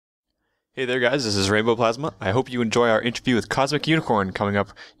Hey there guys, this is Rainbow Plasma. I hope you enjoy our interview with Cosmic Unicorn coming up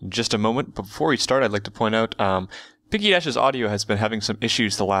in just a moment. But before we start, I'd like to point out Pinky Dash's audio has been having some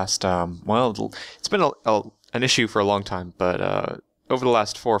issues the last, it's been an issue for a long time, but over the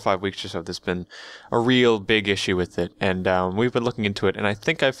last 4 or 5 weeks or so, there's been a real big issue with it. And we've been looking into it, and I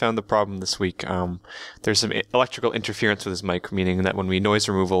think I found the problem this week. There's some electrical interference with his mic, meaning that when we noise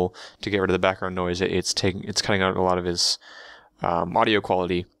removal to get rid of the background noise, it's cutting out a lot of his audio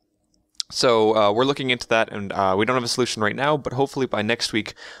quality. So we're looking into that, and we don't have a solution right now, but hopefully by next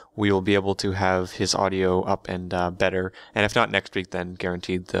week we will be able to have his audio up and better. And if not next week, then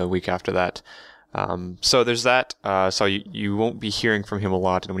guaranteed the week after that. So there's that. So you won't be hearing from him a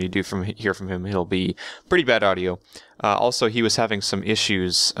lot, and when you do hear from him, it'll be pretty bad audio. Also, he was having some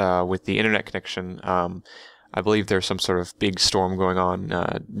issues with the internet connection. I believe there's some sort of big storm going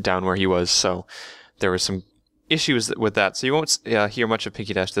on down where he was, so there was some issues with that, so you won't hear much of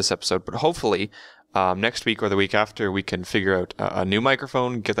Pinky Dash this episode, but hopefully next week or the week after we can figure out a new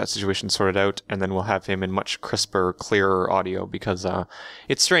microphone, get that situation sorted out, and then we'll have him in much crisper, clearer audio, because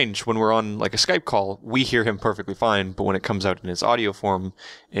it's strange, when we're on like a Skype call, we hear him perfectly fine, but when it comes out in his audio form,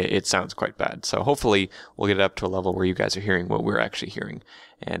 it sounds quite bad. So hopefully we'll get it up to a level where you guys are hearing what we're actually hearing,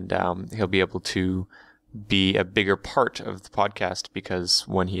 and he'll be able to be a bigger part of the podcast, because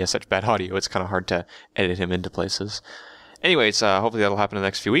when he has such bad audio, it's kind of hard to edit him into places. Anyways, hopefully that'll happen in the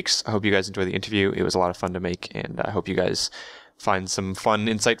next few weeks. I hope you guys enjoy the interview. It was a lot of fun to make, and I hope you guys find some fun,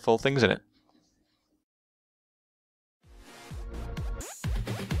 insightful things in it.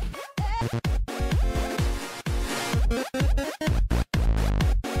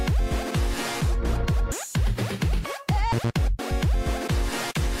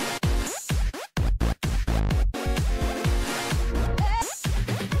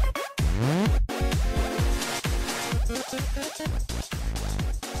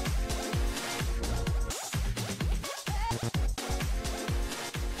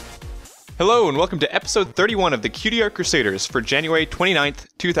 Hello and welcome to episode 31 of the Cutie Art Crusaders for January 29th,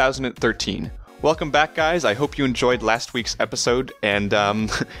 2013. Welcome back, guys. I hope you enjoyed last week's episode, and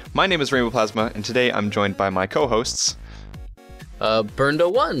my name is Rainbow Plasma, and today I'm joined by my co-hosts.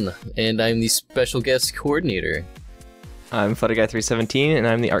 Burned01, and I'm the special guest coordinator. I'm FlutterGuy317, and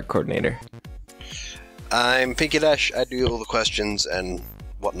I'm the art coordinator. I'm Pinky Dash. I do all the questions and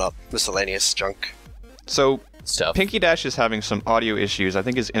whatnot, miscellaneous junk. So, Stuff. Pinky Dash is having some audio issues. I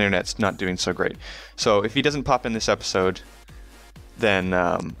think his internet's not doing so great. So if he doesn't pop in this episode, then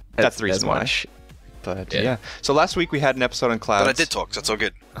that's the reason why. But yeah. So last week we had an episode on clouds. But I did talk, so it's all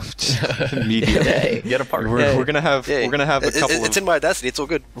good. Media. Hey, get a part. We're gonna have a couple. It's in my Audacity. It's all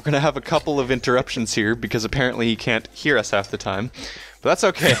good. We're gonna have a couple of interruptions here because apparently he can't hear us half the time. But that's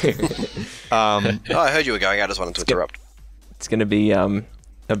okay. I heard you were going. I just wanted to interrupt. It's gonna be a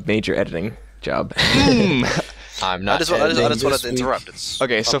major editing job. I'm not. I just wanted to interrupt.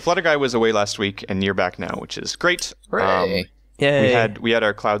 Okay, so Flutterguy was away last week, and you're back now, which is great. Hooray. Yay. We had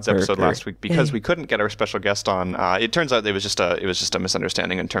our clouds episode last week because we couldn't get our special guest on. It turns out it was just a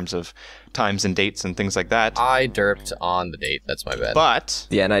misunderstanding in terms of times and dates and things like that. I derped on the date. That's my bad. But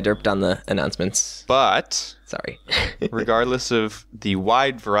Yeah, and I derped on the announcements. But Sorry. regardless of the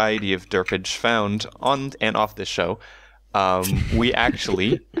wide variety of derpage found on and off this show, we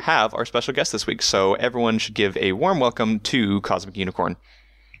actually have our special guest this week. So everyone should give a warm welcome to Cosmic Unicorn.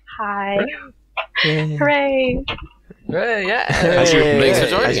 Hi. Hooray. Hooray, yeah. As Thanks for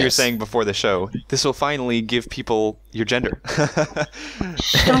joining you were us. saying before the show, this will finally give people your gender.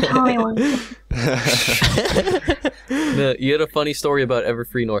 Don't tell anyone. You had a funny story about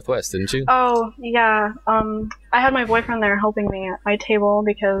Everfree Northwest, didn't you? Oh, yeah. I had my boyfriend there helping me at my table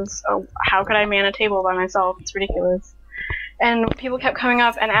because how could I man a table by myself? It's ridiculous. And people kept coming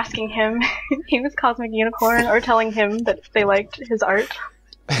up and asking him if he was Cosmic Unicorn or telling him that they liked his art.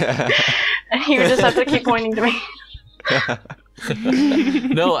 And he would just have to keep pointing to me.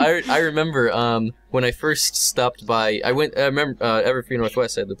 No, I remember when I first stopped by. I remember Everfree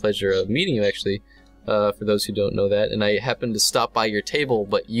Northwest. I had the pleasure of meeting you, actually. For those who don't know that, and I happened to stop by your table,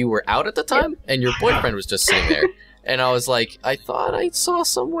 but you were out at the time, and your boyfriend was just sitting there. And I was like, I thought I saw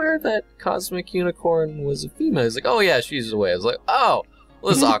somewhere that Cosmic Unicorn was a female. He's like, oh yeah, she's away. I was like, oh, well,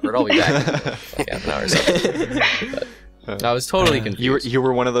 this is awkward. I'll be back in like half an hour or something. But I was totally confused. You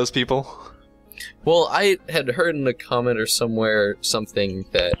were one of those people? Well, I had heard in a comment or somewhere something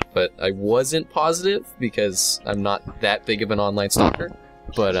that, but I wasn't positive because I'm not that big of an online stalker.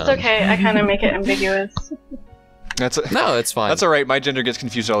 But It's okay, I kind of make it ambiguous. No, it's fine. That's all right. My gender gets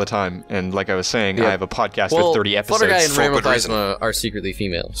confused all the time, and like I was saying, Yeah. I have a podcast Well, with 30 episodes. Flutterguy and for Rainbow good reason. Plasma are secretly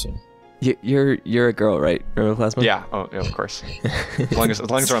female, so. You're a girl, right? Plasma? Yeah. Oh, yeah, of course. as long as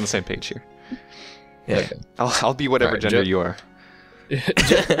we're on the same page here. Yeah. Okay. I'll be whatever Alright, gender you are.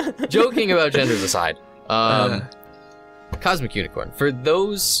 Joking about genders aside, Cosmic Unicorn. For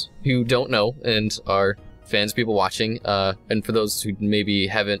those who don't know and are fans, people watching, and for those who maybe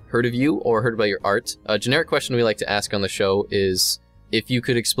haven't heard of you or heard about your art, a generic question we like to ask on the show is if you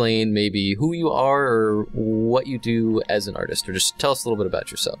could explain maybe who you are or what you do as an artist, or just tell us a little bit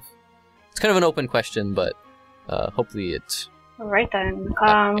about yourself. It's kind of an open question, but hopefully it... All right then.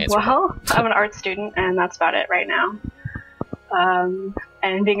 Well, I'm an art student, and that's about it right now.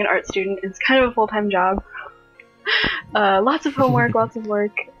 And being an art student is kind of a full-time job. Lots of homework, lots of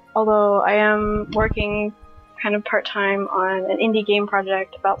work. Although I am working kind of part-time on an indie game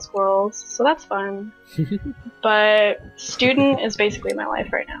project about squirrels, so that's fun. But student is basically my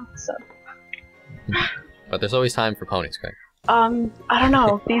life right now, so. But there's always time for ponies, Craig. I don't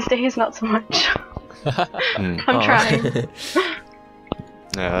know. These days, not so much. I'm trying.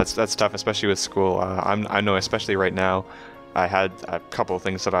 Yeah, that's tough, especially with school. I know, especially right now, I had a couple of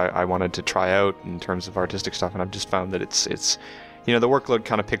things that I wanted to try out in terms of artistic stuff, and I've just found that it's the workload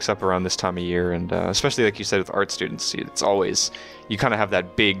kind of picks up around this time of year, and especially like you said with art students, it's always, you kind of have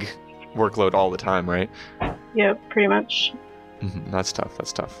that big workload all the time, right? Yeah, pretty much. That's tough.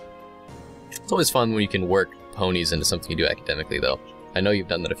 It's always fun when you can work ponies into something you do academically, though. I know you've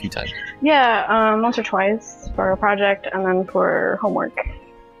done that a few times. Yeah, once or twice for a project, and then for homework.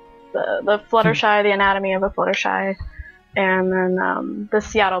 The Fluttershy, the anatomy of a Fluttershy, and then the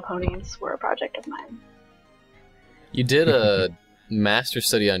Seattle ponies were a project of mine. You did a master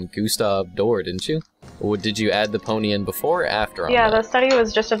study on Gustav Dor, didn't you? Or did you add the pony in before or after on Yeah, that? the study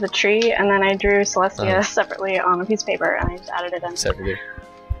was just of the tree, and then I drew Celestia separately on a piece of paper, and I just added it in. Separately.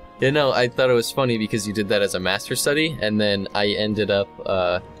 Yeah, no, I thought it was funny because you did that as a master study, and then I ended up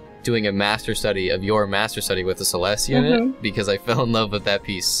doing a master study of your master study with the Celestia in it, because I fell in love with that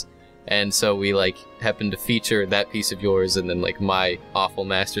piece. And so we, happened to feature that piece of yours, and then, my awful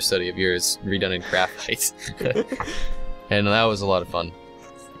master study of yours redone in graphite. And that was a lot of fun.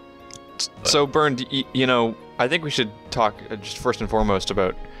 So, Bern, I think we should talk just first and foremost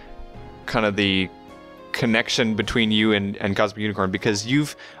about kind of the connection between you and Cosmic Unicorn, because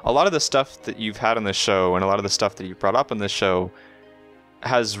a lot of the stuff that you've had on this show and a lot of the stuff that you've brought up on this show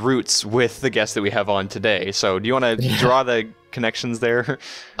has roots with the guest that we have on today. So do you want to draw the connections there?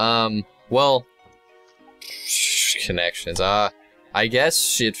 Well, connections. I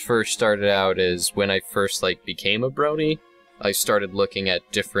guess it first started out as when I first became a brony. I started looking at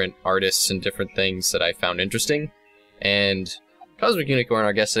different artists and different things that I found interesting, and Cosmic Unicorn,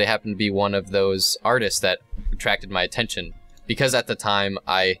 I guess, they happened to be one of those artists that attracted my attention, because at the time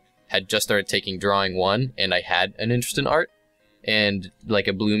I had just started taking Drawing 1, and I had an interest in art, and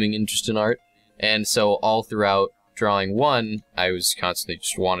a blooming interest in art, and so all throughout Drawing 1, I was constantly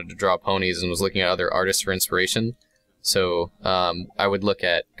just wanted to draw ponies and was looking at other artists for inspiration. So I would look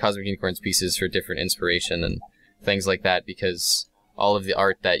at Cosmic Unicorn's pieces for different inspiration and things like that, because all of the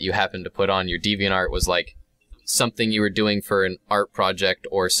art that you happened to put on your DeviantArt was something you were doing for an art project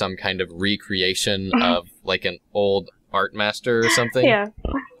or some kind of recreation of an old art master or something. Yeah.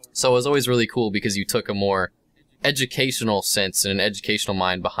 So it was always really cool because you took a more educational sense and an educational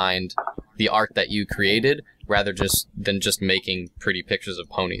mind behind the art that you created, rather than just making pretty pictures of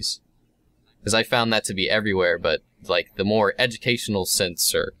ponies. Because I found that to be everywhere, but the more educational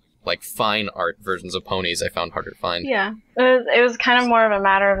sense or fine art versions of ponies I found harder to find. Yeah, it was kind of more of a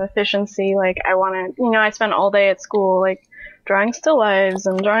matter of efficiency. I spent all day at school drawing still lifes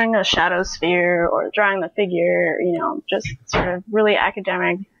and drawing a shadow sphere or drawing the figure, just sort of really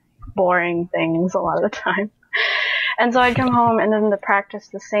academic, boring things a lot of the time. And so I'd come home, and then to practice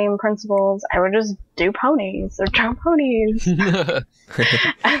the same principles, I would just do ponies or draw ponies.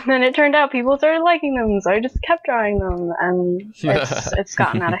 And then it turned out people started liking them, so I just kept drawing them, and it's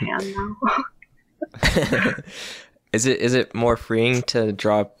gotten out of hand now. Is it more freeing to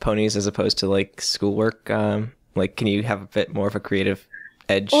draw ponies as opposed to schoolwork? Can you have a bit more of a creative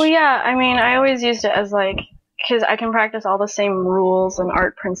edge? Well, yeah. I mean, I always used it as because I can practice all the same rules and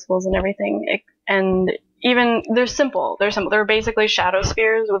art principles and everything, and even they're simple. They're basically shadow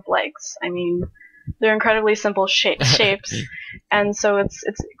spheres with legs. I mean, they're incredibly simple shapes, and so it's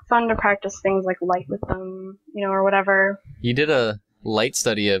fun to practice things like light with them, or whatever. You did a light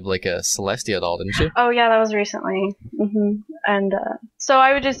study of a Celestia doll, didn't you? Oh yeah, that was recently. And so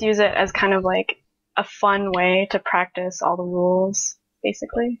I would just use it as kind of a fun way to practice all the rules,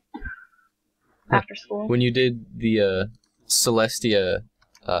 basically, after school. When you did the Celestia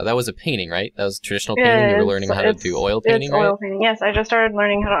that was a painting, right? That was traditional painting. You were learning how to do oil painting, it's right? oil painting. Yes, I just started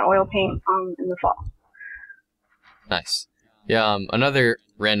learning how to oil paint in the fall. Nice. Yeah. Another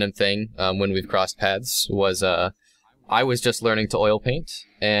random thing when we've crossed paths was I was just learning to oil paint,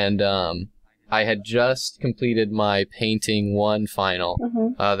 and I had just completed my painting 1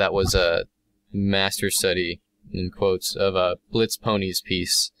 final. That was a master study, in quotes, of a Blitz Ponies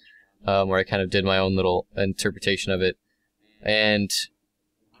piece, where I kind of did my own little interpretation of it. And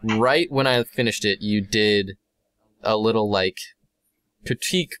right when I finished it, you did a little, like,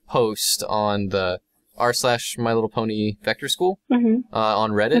 critique post on the r/My Little Pony Vector School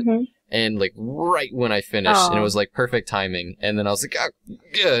on Reddit. And, like, right when I finished, and it was, like, perfect timing. And then I was like,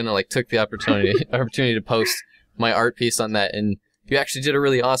 yeah, and I, like, took the opportunity to post my art piece on that. And you actually did a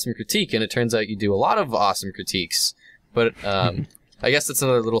really awesome critique, and it turns out you do a lot of awesome critiques. But I guess that's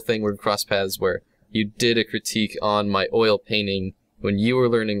another little thing where we cross paths, where you did a critique on my oil painting when you were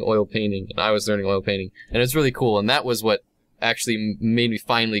learning oil painting and I was learning oil painting. And it's really cool, and that was what actually made me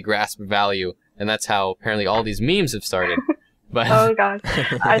finally grasp value. And that's how apparently all these memes have started. But oh god,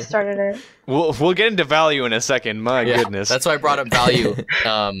 I started it. We'll get into value in a second. My goodness. That's why I brought up value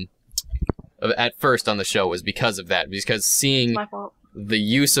at first on the show, was because of that. Because seeing the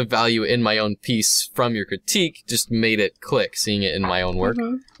use of value in my own piece from your critique just made it click, seeing it in my own work.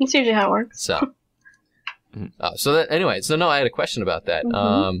 That's usually how it works. So, anyway, no, I had a question about that.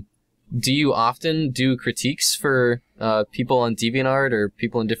 Do you often do critiques for people on DeviantArt or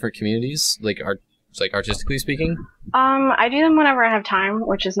people in different communities, like artistically speaking? I do them whenever I have time,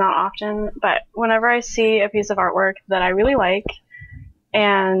 which is not often, but whenever I see a piece of artwork that I really like,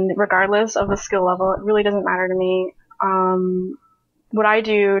 and regardless of the skill level, it really doesn't matter to me. What I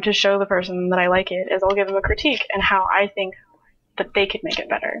do to show the person that I like it is I'll give them a critique and how I think that they could make it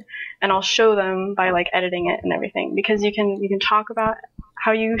better, and I'll show them by like editing it and everything, because you can talk about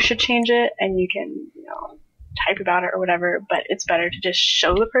how you should change it, and you can type about it or whatever, but it's better to just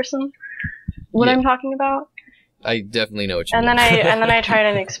show the person what I'm talking about. I definitely know what you mean. And then I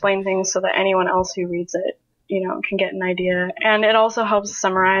try to explain things so that anyone else who reads it, can get an idea. And it also helps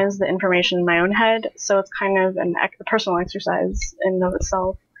summarize the information in my own head, so it's kind of a personal exercise in and of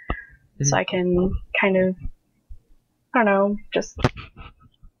itself. So I can kind of, I don't know, just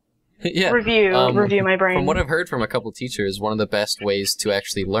review my brain. From what I've heard from a couple teachers, one of the best ways to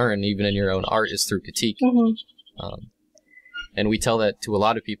actually learn, even in your own art, is through critique. And we tell that to a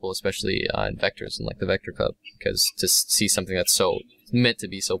lot of people, especially in vectors and like the Vector Club, because to see something that's so meant to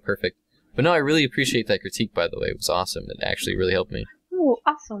be so perfect. But no, I really appreciate that critique, by the way. It was awesome. It actually really helped me. Oh,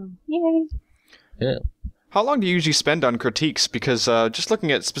 awesome. Yay. Yeah. How long do you usually spend on critiques? Because just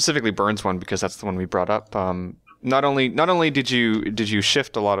looking at specifically Burns' one, because that's the one we brought up, not only did you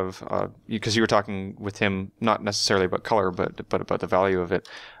shift a lot of, because you were talking with him, not necessarily about color, but about the value of it,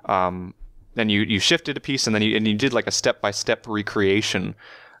 then you shifted a piece, and then you did like a step-by-step recreation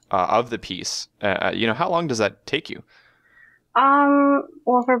of the piece. How long does that take you?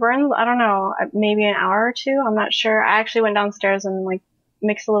 Well, for Burns, I don't know, maybe an hour or two. I'm not sure. I actually went downstairs and like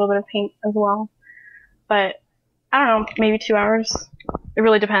mixed a little bit of paint as well. But I don't know, maybe 2 hours. It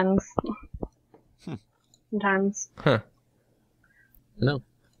really depends. Sometimes. No.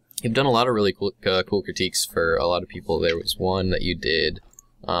 You've done a lot of really cool critiques for a lot of people. There was one that you did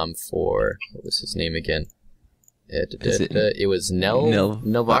for, what was his name again? It was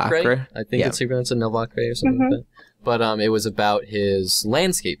Nelvacre. I think it's pronounced Nelvacre or something like that. But it was about his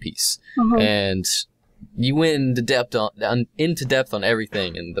landscape piece, and you went into depth on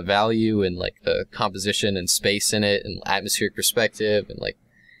everything, and the value, and like the composition and space in it, and atmospheric perspective, and like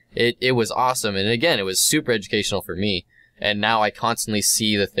it was awesome. And again, it was super educational for me. And now I constantly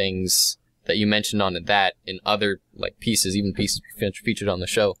see the things that you mentioned on that in other like pieces, even pieces featured on the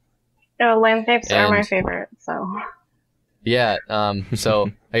show. Landscapes are my favorite. So yeah. So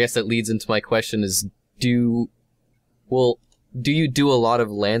I guess that leads into my question: is do you do a lot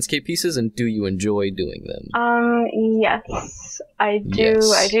of landscape pieces, and do you enjoy doing them? Yes, I do. Yes.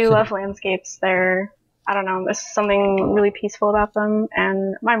 I do love landscapes. I don't know, there's something really peaceful about them.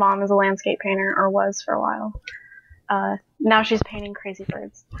 And my mom is a landscape painter, or was for a while. Now she's painting crazy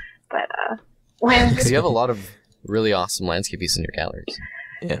birds. But because you have a lot of really awesome landscape pieces in your galleries.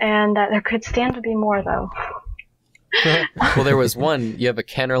 Yeah. And there could stand to be more, though. Well, there was one. You have a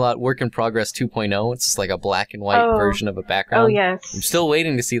Canterlot Work in Progress 2.0. It's like a black and white version of a background. Oh, yes. I'm still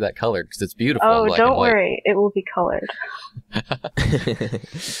waiting to see that colored, because it's beautiful. Oh, don't worry. It will be colored.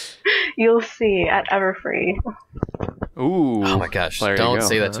 You'll see at Everfree. Ooh. Oh my gosh. Don't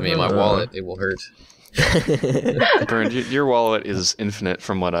say that to me in my wallet. It will hurt. Bern, your wallet is infinite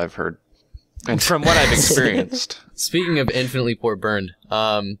from what I've heard. And from what I've experienced, Speaking of infinitely poor burned,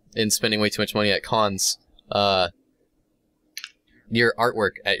 and spending way too much money at cons, your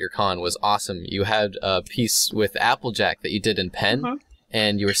artwork at your con was awesome. You had a piece with Applejack that you did in pen,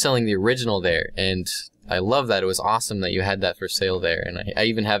 and you were selling the original there, and I love that. It was awesome that you had that for sale there, and I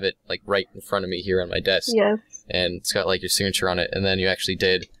even have it like right in front of me here on my desk. Yes. And it's got like your signature on it, and then you actually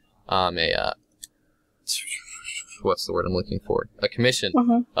did what's the word I'm looking for? A commission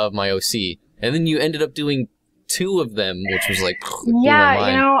of my OC, and then you ended up doing 2 of them, which was like yeah,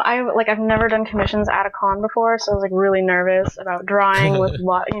 you know, I've never done commissions at a con before, so I was like really nervous about drawing with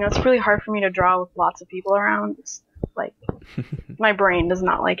it's really hard for me to draw with lots of people around. It's like my brain does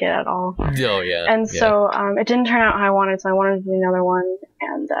not like it at all. Oh yeah. And so it didn't turn out how I wanted, so I wanted to do another one.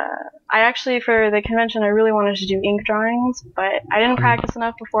 And I actually, for the convention, I really wanted to do ink drawings, but I didn't practice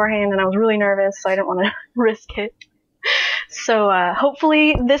enough beforehand, and I was really nervous, so I didn't want to risk it. So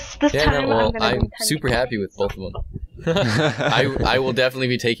hopefully this time I'm super happy with both of them. I will definitely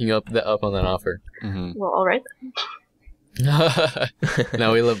be taking up on that offer. Well, all right.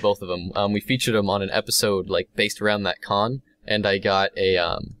 No, we love both of them. We featured them on an episode like based around that con, and I got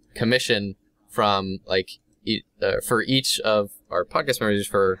a commission from for each of our podcast members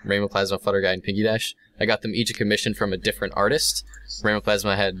for Rainbow Plasma, Flutter Guy, and Pinky Dash. I got them each a commission from a different artist. Rainbow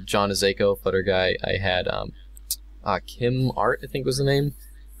Plasma, I had John Azeko. Flutter Guy, I had Kim Art, I think was the name.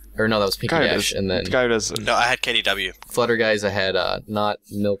 Or no, that was Pinky Dash. And then No, I had KDW. Flutter Guys, I had not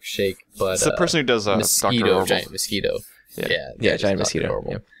Milkshake, but it's the person who does Mosquito, Giant Mosquito. Yeah, Giant Mosquito.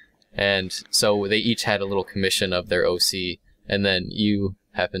 Yeah. And so they each had a little commission of their OC, and then you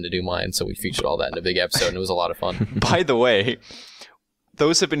happened to do mine, so we featured all that in a big episode, and it was a lot of fun. By the way,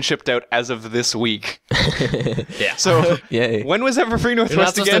 those have been shipped out as of this week. Yeah. So, Yay. when was Everfree You're not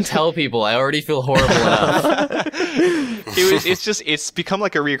Northwest supposed again? to tell people. I already feel horrible enough. It's become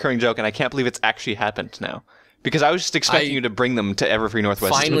like a reoccurring joke, and I can't believe it's actually happened now. Because I was just expecting you to bring them to Everfree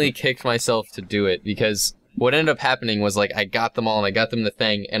Northwest. Finally kicked myself to do it, because what ended up happening was like I got them all and I got them the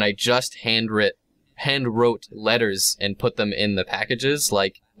thing, and I just hand wrote letters and put them in the packages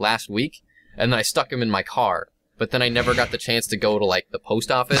like last week, and then I stuck them in my car. But then I never got the chance to go to like the post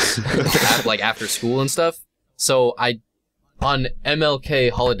office after school and stuff. So on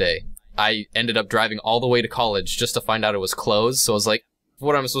MLK holiday, I ended up driving all the way to college just to find out it was closed. So I was like,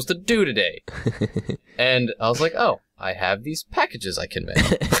 what am I supposed to do today? And I was like, oh, I have these packages I can mail.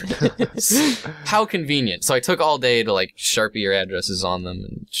 How convenient. So I took all day to like Sharpie your addresses on them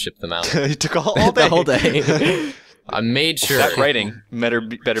and ship them out. You took all day. The whole day. I made sure. That writing better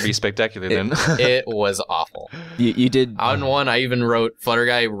be spectacular then. It was awful. You did. On one, I even wrote, Flutter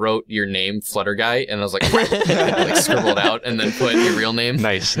Guy wrote your name, Flutter Guy, and I was like, like scribbled out and then put your real name.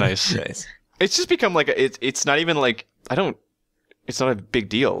 Nice. It's just become like it's not even like it's not a big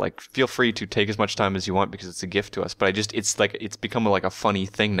deal. Like, feel free to take as much time as you want because it's a gift to us. But it's become like a funny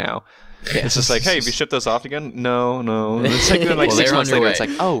thing now. Yeah. It's just like, hey, have you shipped those off again? No. It's like then, like 6 months later, it's like,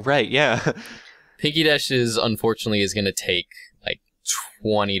 oh right, yeah. Pinky Dashes, unfortunately, is going to take like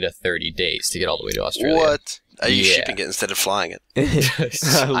 20 to 30 days to get all the way to Australia. What? Are you shipping it instead of flying it?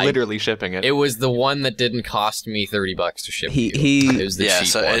 Literally shipping it. It was the one that didn't cost me $30 to ship. It was the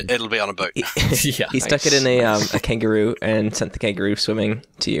cheap one. It'll be on a boat. Yeah, he stuck it in a kangaroo and sent the kangaroo swimming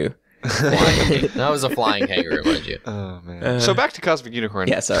to you. That was a flying kangaroo, mind you. Oh man. So back to Cosmic Unicorn.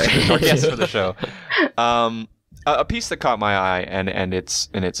 Yeah, sorry. Our guest for the show. A piece that caught my eye, and it's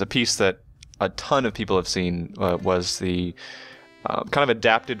a piece that a ton of people have seen, was the kind of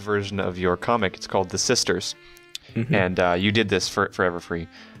adapted version of your comic. It's called The Sisters. Mm-hmm. And you did this for Everfree.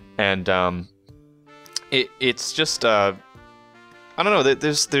 And it's just, I don't know,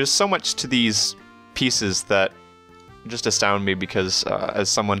 there's so much to these pieces that just astound me because as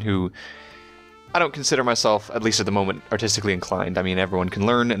someone who, I don't consider myself, at least at the moment, artistically inclined. I mean, everyone can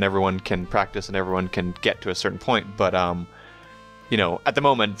learn and everyone can practice and everyone can get to a certain point. But, you know, at the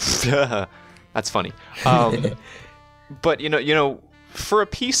moment, that's funny. But, you know, for a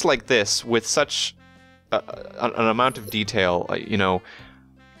piece like this with such an amount of detail, you know,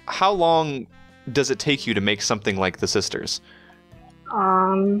 how long does it take you to make something like The Sisters?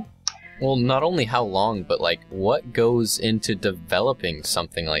 Well, not only how long, but like what goes into developing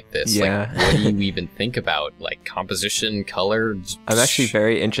something like this? Yeah. Like, what do you even think about? Like composition, color? I'm actually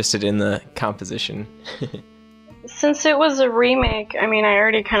very interested in the composition. Since it was a remake, I mean, I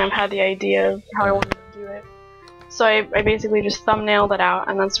already kind of had the idea of how I wanted to do it. So I basically just thumbnailed it out,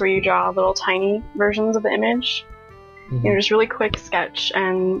 and that's where you draw little tiny versions of the image. Mm-hmm. You know, just really quick sketch.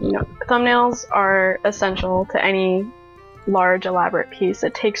 And, you know, thumbnails are essential to any large, elaborate piece.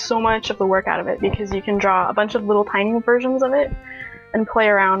 It takes so much of the work out of it because you can draw a bunch of little tiny versions of it, and play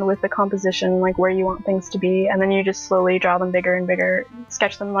around with the composition, like where you want things to be, and then you just slowly draw them bigger and bigger,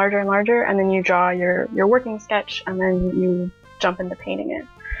 sketch them larger and larger, and then you draw your working sketch, and then you jump into painting it.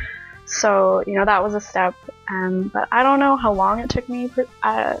 So, you know, that was a step, but I don't know how long it took me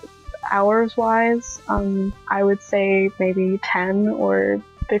hours-wise. I would say maybe 10 or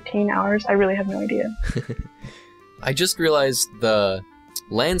 15 hours. I really have no idea. I just realized the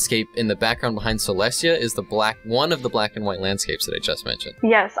landscape in the background behind Celestia is one of the black and white landscapes that I just mentioned.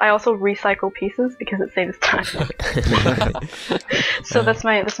 Yes, I also recycle pieces because it saves time. So that's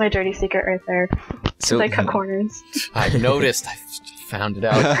my dirty secret right there. So I cut corners. I noticed. I found it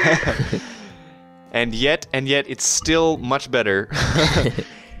out. and yet, it's still much better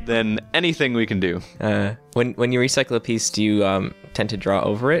than anything we can do. When you recycle a piece, do you tend to draw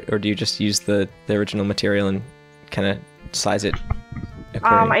over it, or do you just use the original material and kind of size it?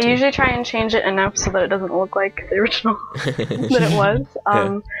 I usually try and change it enough so that it doesn't look like the original that it was.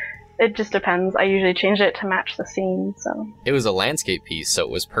 It just depends. I usually change it to match the scene. So it was a landscape piece, so it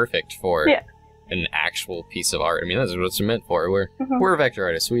was perfect for an actual piece of art. I mean, that's what it's meant for. We're vector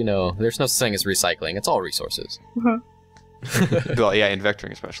artists. We know there's no such thing as recycling. It's all resources. Well, yeah, in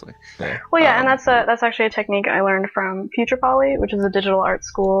vectoring especially. Well, yeah, and that's actually a technique I learned from Future Poly, which is a digital art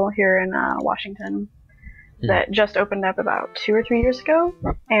school here in Washington. That just opened up about 2 or 3 years ago,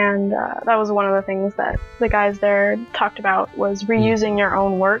 and that was one of the things that the guys there talked about, was reusing your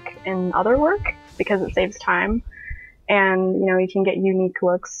own work in other work, because it saves time, and you know, you can get unique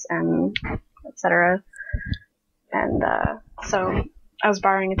looks and etc. And so I was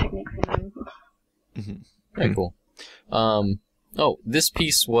borrowing a technique from them. Very cool. This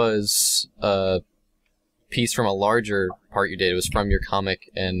piece was piece from a larger part you did. It was from your comic,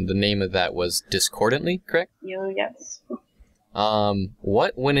 and the name of that was Discordantly, correct? Yes.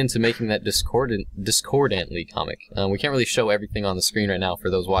 What went into making that Discordantly comic? We can't really show everything on the screen right now for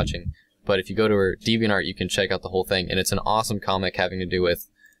those watching, but if you go to her DeviantArt, you can check out the whole thing, and it's an awesome comic having to do with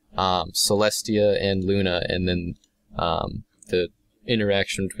Celestia and Luna, and then the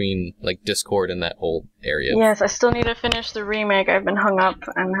interaction between like Discord and that whole area. Yes, I still need to finish the remake. I've been hung up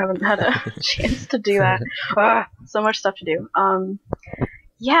and haven't had a chance to do that. So much stuff to do.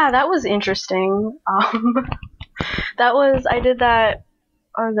 Yeah, that was interesting. I did that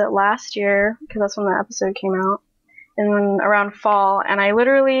last year, because that's when the episode came out, and then around fall, and I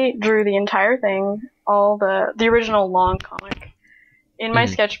literally drew the entire thing, all the original long comic, in my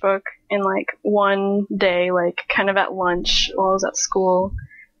sketchbook in like one day, like kind of at lunch while I was at school.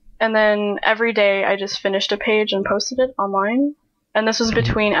 And then every day I just finished a page and posted it online. And this was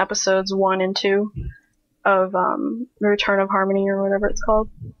between episodes 1 and 2 of The Return of Harmony, or whatever it's called.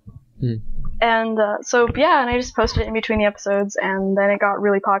 And so yeah, and I just posted it in between the episodes, and then it got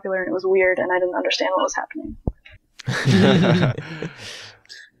really popular, and it was weird, and I didn't understand what was happening.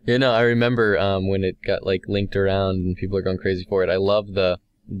 You know, I remember when it got like linked around and people are going crazy for it. I love the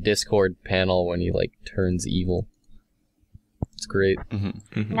Discord panel when he like turns evil. It's great.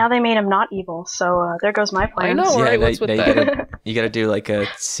 Now they made him not evil, so there goes my plans. I know, right? What's with that? You gotta do like a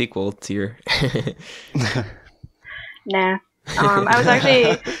sequel to your. Nah.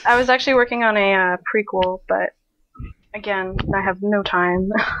 I was actually working on a prequel, but again, I have no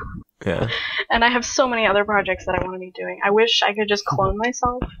time. Yeah. And I have so many other projects that I want to be doing. I wish I could just clone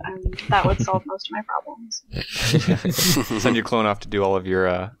myself, and that would solve most of my problems. Send your clone off to do all of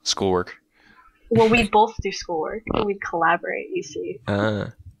your schoolwork. Well, we both do schoolwork. We collaborate, you see.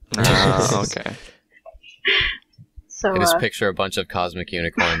 Okay. So, I just picture a bunch of cosmic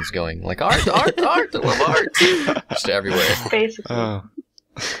unicorns going like, art, I love art. Just everywhere. Basically.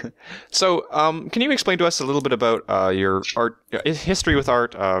 So, can you explain to us a little bit about your art history with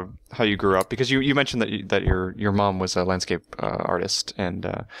art, how you grew up? Because you mentioned that your mom was a landscape artist, and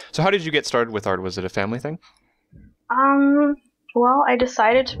so how did you get started with art? Was it a family thing? Well, I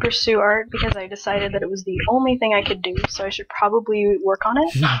decided to pursue art because I decided that it was the only thing I could do, so I should probably work on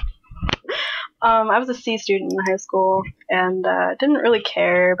it. I was a C student in high school, and didn't really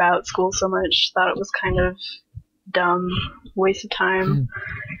care about school so much. Thought it was kind of dumb, waste of time.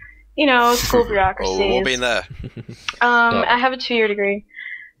 You know, school bureaucracy. We'll be in there. I have a 2-year degree,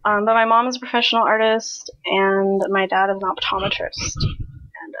 but my mom is a professional artist, and my dad is an optometrist,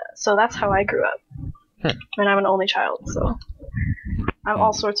 and so that's how I grew up. And I'm an only child, so I'm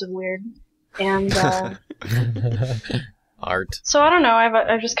all sorts of weird. And art. So I don't know.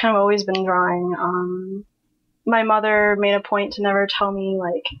 I've just kind of always been drawing. My mother made a point to never tell me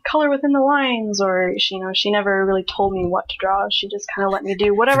like color within the lines, or she never really told me what to draw. She just kind of let me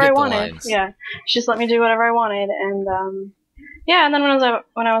do whatever I wanted. Yeah, she just let me do whatever I wanted, and yeah, and then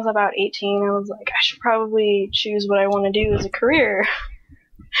when I was about 18, I was like, I should probably choose what I want to do as a career.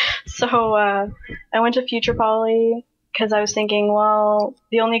 So I went to Future Poly because I was thinking, well,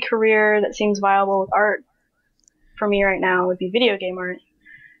 the only career that seems viable with art for me right now would be video game art.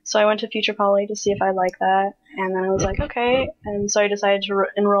 So I went to Future Poly to see if I like that, and then I was like, okay, and so I decided to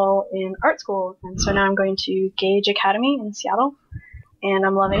enroll in art school, and so now I'm going to Gage Academy in Seattle, and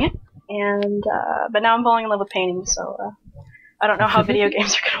I'm loving it, and but now I'm falling in love with painting, so I don't know how video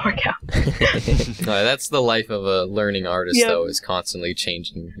games are going to work out. No, that's the life of a learning artist, though, is constantly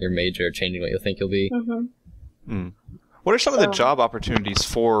changing your major, changing what you think you'll be. What are some of the job opportunities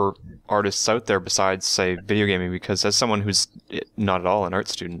for artists out there besides, say, video gaming? Because as someone who's not at all an art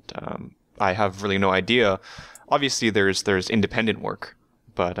student, I have really no idea. Obviously, there's independent work,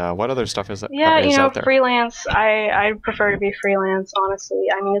 but what other stuff is that? Yeah, is out there? freelance. I prefer to be freelance, honestly.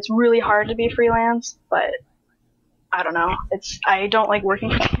 I mean, it's really hard to be freelance, but I don't know. I don't like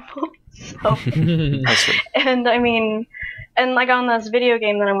working for people. So, and I mean, and like on this video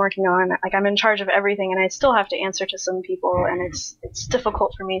game that I'm working on, like I'm in charge of everything, and I still have to answer to some people, and it's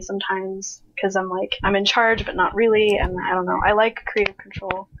difficult for me sometimes because I'm in charge, but not really, and I don't know. I like creative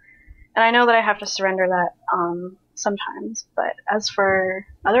control, and I know that I have to surrender that sometimes. But as for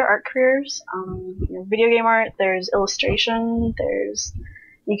other art careers, video game art, there's illustration,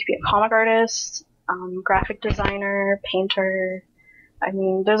 you could be a comic artist, graphic designer, painter. I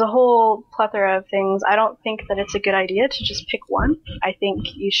mean, there's a whole plethora of things. I don't think that it's a good idea to just pick one. I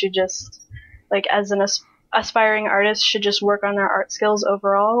think you should just, like, as an aspiring artist, should just work on their art skills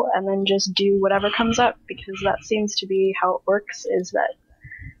overall and then just do whatever comes up, because that seems to be how it works, is that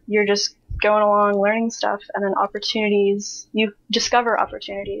you're just going along learning stuff, and then you discover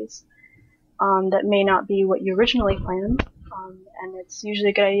opportunities that may not be what you originally planned, and it's usually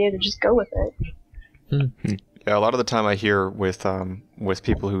a good idea to just go with it. Yeah, a lot of the time I hear with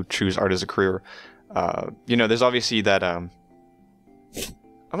people who choose art as a career, there's obviously that I'm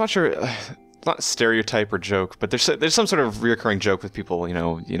not sure, not stereotype or joke, but there's some sort of reoccurring joke with people,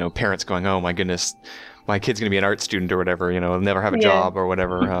 parents going, oh my goodness, my kid's gonna be an art student or whatever, never have a job or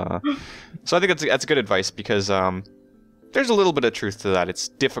whatever. So I think that's good advice, because there's a little bit of truth to that. It's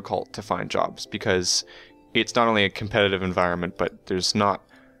difficult to find jobs because it's not only a competitive environment, but there's not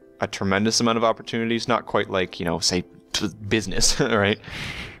a tremendous amount of opportunities, not quite like, say, business, right?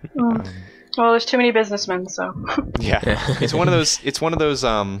 Well, there's too many businessmen, so. Yeah. It's one of those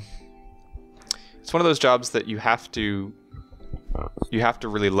jobs that you have to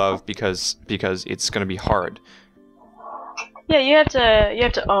really love because it's going to be hard. Yeah, you have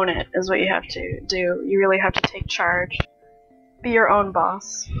to own it, is what you have to do. You really have to take charge. Be your own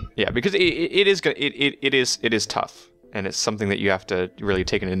boss. Yeah, because it is tough. And it's something that you have to really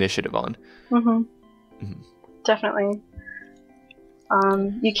take an initiative on. Definitely.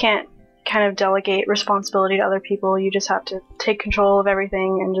 You can't kind of delegate responsibility to other people. You just have to take control of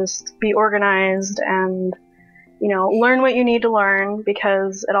everything and just be organized and, learn what you need to learn,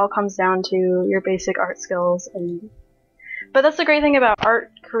 because it all comes down to your basic art skills. But that's the great thing about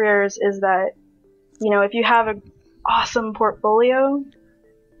art careers, is that, if you have an awesome portfolio,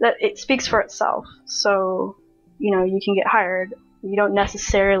 that it speaks for itself. So, you can get hired. You don't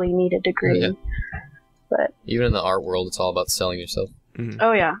necessarily need a degree. Yeah. But even in the art world, it's all about selling yourself.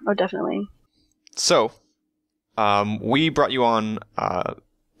 Oh yeah, definitely. So, we brought you on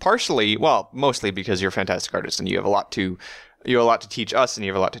mostly because you're a fantastic artist and you have a lot to teach us, and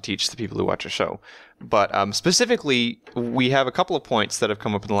you have a lot to teach the people who watch the show. But specifically, we have a couple of points that have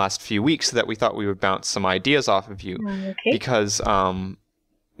come up in the last few weeks that we thought we would bounce some ideas off of you, because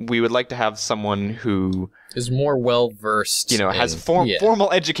we would like to have someone who is more well-versed, has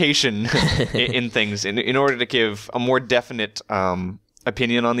formal education in things in order to give a more definite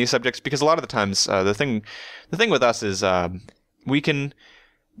opinion on these subjects. Because a lot of the times, the thing with us is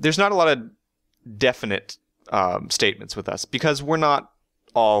there's not a lot of definite statements with us, because we're not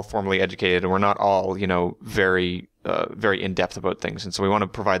all formally educated, and we're not all, very in-depth about things, and so we want to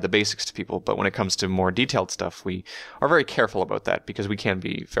provide the basics to people. But when it comes to more detailed stuff, we are very careful about that, because we can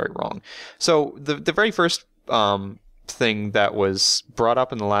be very wrong. So the very first thing that was brought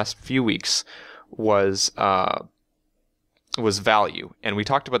up in the last few weeks was value, and we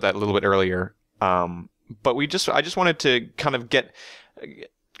talked about that a little bit earlier. But I just wanted to kind of get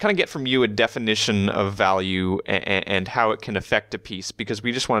from you a definition of value and how it can affect a piece, because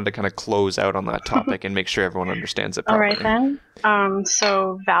we just wanted to kind of close out on that topic and make sure everyone understands it properly. All right then.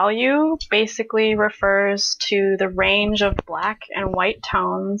 So value basically refers to the range of black and white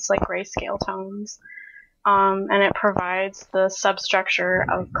tones, like grayscale tones, and it provides the substructure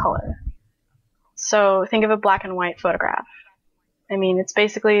of color. So think of a black and white photograph. I mean, it's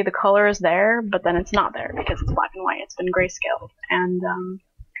basically the color is there, but then it's not there because it's black and white. It's been grayscaled. And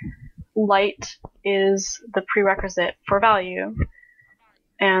light is the prerequisite for value.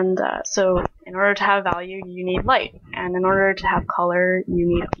 And so in order to have value, you need light. And in order to have color,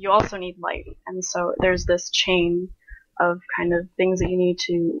 you also need light. And so there's this chain of kind of things that you need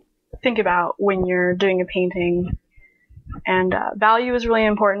to think about when you're doing a painting. And value is really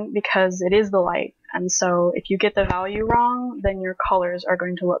important because it is the light. And so if you get the value wrong, then your colors are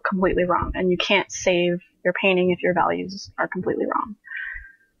going to look completely wrong. And you can't save your painting if your values are completely wrong.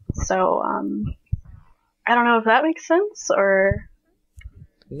 So I don't know if that makes sense, or...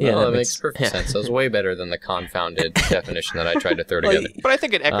 Yeah, that makes perfect sense. That was way better than the confounded definition that I tried to throw together. But I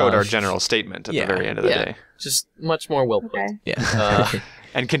think it echoed our general statement at the very end of the day. Just much more well put. Okay. Yeah.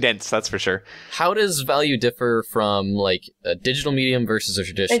 And condensed, that's for sure. How does value differ from like a digital medium versus a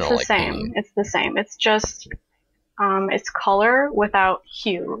traditional It's the same. painting? It's the same. It's just it's color without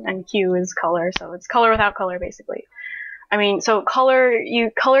hue, and hue is color, so it's color without color, basically. I mean, so color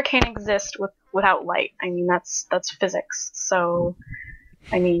can't exist without light. I mean, that's physics. So,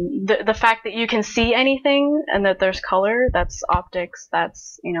 I mean, the fact that you can see anything and that there's color, that's optics.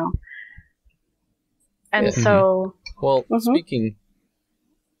 That's, you know. And so. Well,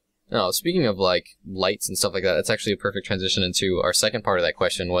 speaking of like lights and stuff like that, it's actually a perfect transition into our second part of that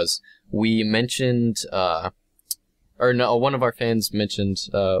question. Was we mentioned, one of our fans mentioned,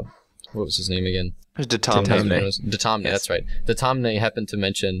 what was his name again? Datamne, that's right. Datamne happened to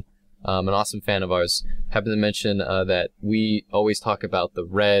mention, an awesome fan of ours, happened to mention that we always talk about the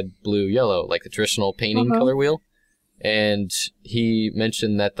red, blue, yellow, like the traditional painting color wheel. And he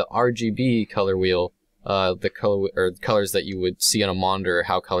mentioned that the RGB color wheel, the colors that you would see on a monitor,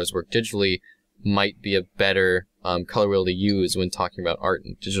 how colors work digitally, might be a better color wheel to use when talking about art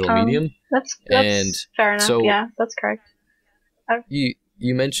and digital medium. That's fair enough. So, yeah, that's correct. You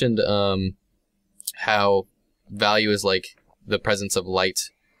mentioned how value is like the presence of light.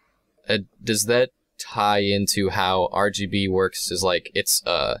 Does that tie into how RGB works? Is like it's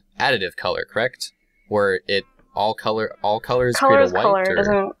additive color, correct? Where all colors create a white. Color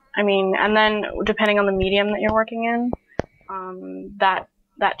doesn't. I mean, and then depending on the medium that you're working in,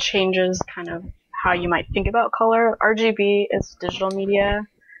 that changes kind of how you might think about color. RGB is digital media.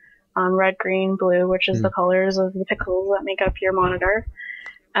 Red, green, blue, which is the colors of the pixels that make up your monitor.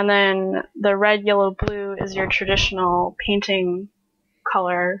 And then the red, yellow, blue is your traditional painting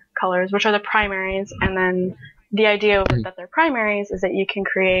colors, which are the primaries. And then the idea that they're primaries is that you can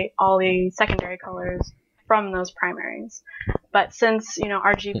create all the secondary colors from those primaries. But since,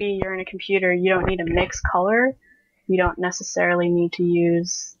 RGB, you're in a computer, you don't need to mix color. You don't necessarily need to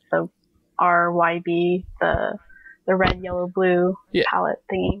use the RYB, the red, yellow, blue palette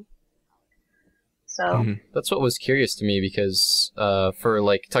thingy. So that's what was curious to me, because for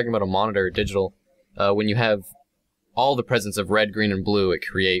like talking about a monitor digital, when you have all the presence of red, green, and blue, it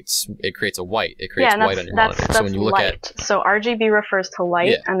creates a white. It creates white on your monitor. That's so when you look light. So RGB refers to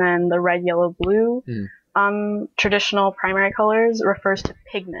light, and then the red, yellow, blue traditional primary colors refers to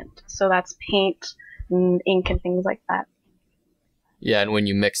pigment. So that's paint and ink and things like that. Yeah, and when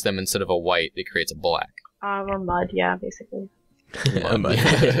you mix them, instead of a white, it creates a black. Or mud, yeah, basically. One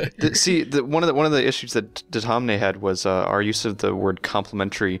of the issues that Datamne had was our use of the word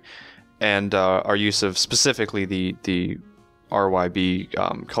complementary, and our use of specifically the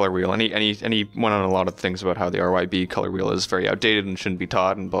RYB color wheel. And he went on a lot of things about how the RYB color wheel is very outdated and shouldn't be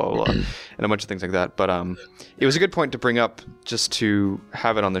taught, and blah blah blah, and a bunch of things like that. But it was a good point to bring up, just to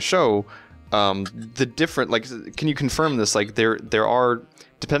have it on the show. The different, like, can you confirm this? Like, there are,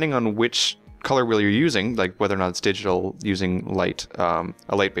 depending on which color wheel you're using, like whether or not it's digital, using light, a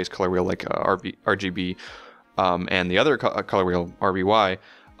light-based color wheel like RGB, and the other color wheel RBY,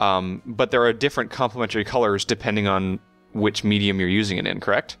 but there are different complementary colors depending on which medium you're using it in,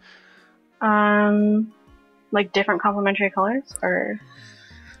 correct? Like different complementary colors, or?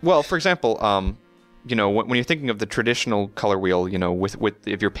 Well, for example, when you're thinking of the traditional color wheel, with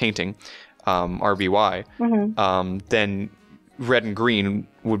if you're painting, RBY, then red and green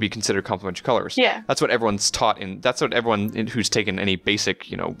would be considered complementary colors. Yeah. That's what everyone's taught that's what everyone who's taken any basic,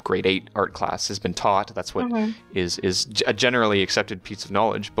 grade 8 art class has been taught. That's what is a generally accepted piece of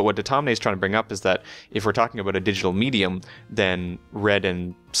knowledge. But what Datamne is trying to bring up is that if we're talking about a digital medium, then red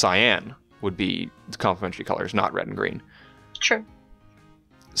and cyan would be the complementary colors, not red and green. True.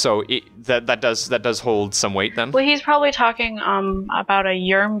 So that does hold some weight then? Well, he's probably talking about a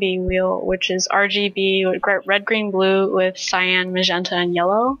Yermby wheel, which is RGB, red, green, blue, with cyan, magenta, and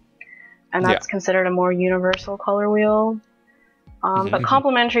yellow. And that's considered a more universal color wheel. But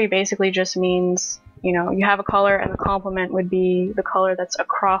complementary basically just means you know, you have a color and the complement would be the color that's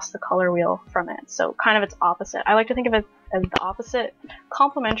across the color wheel from it. So kind of its opposite. I like to think of it as the opposite.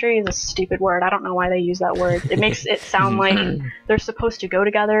 Complementary is a stupid word. I don't know why they use that word. It makes it sound like they're supposed to go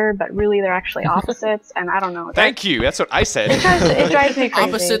together, but really they're actually opposites, and I don't know. Thank you. That's what I said. It drives me crazy.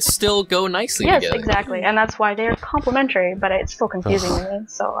 Opposites still go nicely yes, together. exactly, and that's why they're complementary, but it's still confusing to me,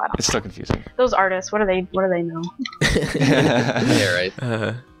 so I don't It's still confusing. Those artists, what do they know? Yeah,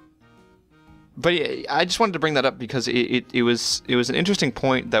 right. But yeah, I just wanted to bring that up because it was an interesting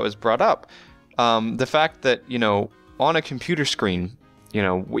point that was brought up. The fact that, you know, on a computer screen, you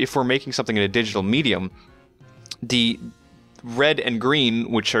know, if we're making something in a digital medium, the red and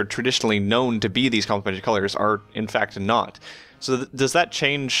green, which are traditionally known to be these complementary colors, are in fact not. So does that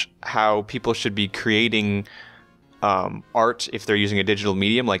change how people should be creating art if they're using a digital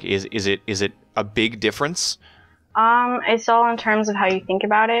medium? Like, is it a big difference? It's all in terms of how you think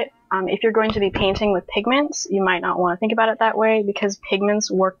about it. If you're going to be painting with pigments, you might not want to think about it that way because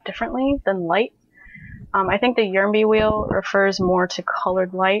pigments work differently than light. I think the Yermby wheel refers more to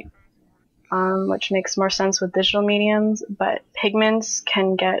colored light, which makes more sense with digital mediums, but pigments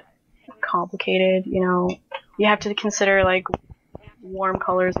can get complicated. You know, you have to consider like warm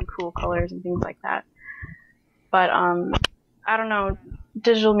colors and cool colors and things like that. But I don't know,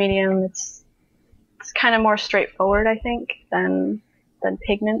 digital medium, it's kind of more straightforward, I think, than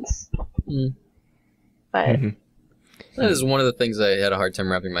pigments. But that is one of the things I had a hard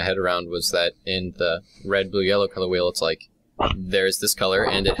time wrapping my head around, was that in the red, blue, yellow color wheel, it's like there's this color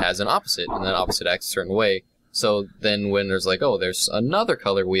and it has an opposite, and that opposite acts a certain way. So then when there's like, oh, there's another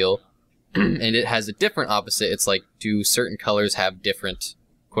color wheel and it has a different opposite, it's like, do certain colors have different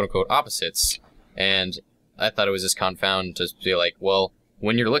quote-unquote opposites? And I thought it was just confound to be like, well,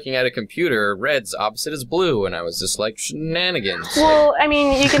 when you're looking at a computer, red's opposite is blue, and I was just like, shenanigans. Well, I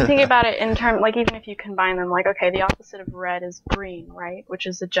mean, you can think about it in terms, like, even if you combine them, like, okay, the opposite of red is green, right? Which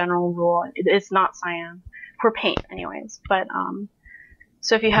is the general rule. It's not cyan. For paint, anyways. But,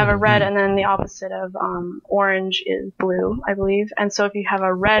 so if you have a red and then the opposite of orange is blue, I believe. And so if you have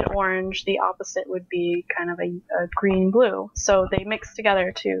a red-orange, the opposite would be kind of a green-blue. So they mix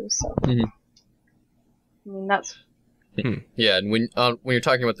together, too. So, I mean, that's... Yeah, and when you're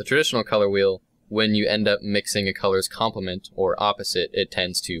talking about the traditional color wheel, when you end up mixing a color's complement or opposite, it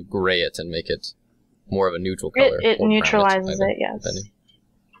tends to gray it and make it more of a neutral color. It neutralizes it, yes. Depending.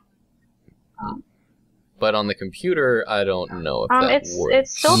 But on the computer, I don't know if that works. It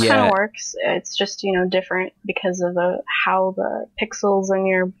still kind of works. It's just, you know, different because of how the pixels in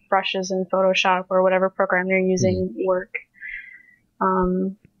your brushes in Photoshop or whatever program you're using work.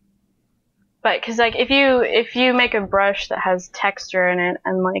 But because like if you make a brush that has texture in it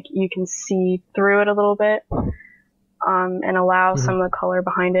and like you can see through it a little bit, and allow some of the color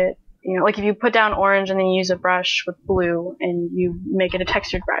behind it, you know, like if you put down orange and then you use a brush with blue and you make it a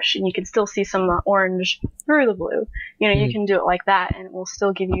textured brush and you can still see some of the orange through the blue, you know, you can do it like that and it will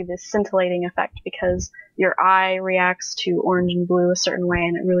still give you this scintillating effect because your eye reacts to orange and blue a certain way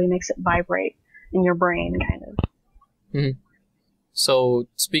and it really makes it vibrate in your brain, kind of. So,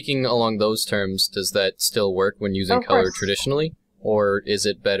 speaking along those terms, does that still work when using color traditionally? Or is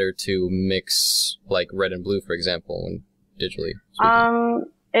it better to mix, like, red and blue, for example, when digitally speaking?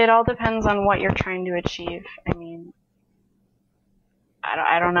 It all depends on what you're trying to achieve. I mean,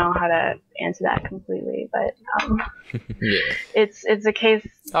 I don't know how to answer that completely, but it's a case...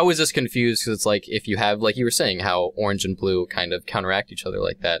 I was just confused because it's like, if you have, like you were saying, how orange and blue kind of counteract each other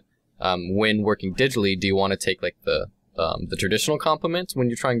like that, when working digitally, do you want to take, like, the traditional complement when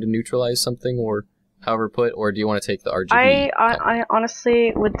you're trying to neutralize something or however put, or do you want to take the RGB? I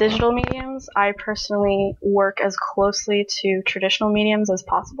honestly, with digital mediums, I personally work as closely to traditional mediums as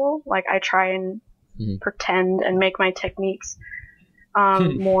possible. Like I try and pretend and make my techniques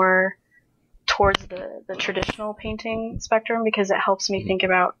more towards the traditional painting spectrum because it helps me think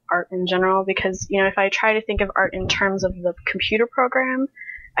about art in general. Because, you know, if I try to think of art in terms of the computer program,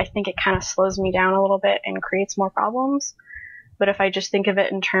 I think it kind of slows me down a little bit and creates more problems. But if I just think of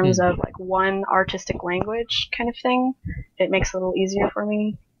it in terms of like one artistic language kind of thing, it makes it a little easier for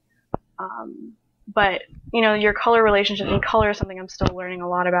me. But, you know, your color relationship, and color is something I'm still learning a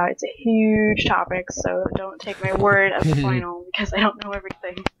lot about. It's a huge topic, so don't take my word as final because I don't know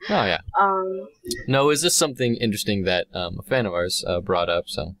everything. Oh, yeah. No, is this something interesting that a fan of ours brought up?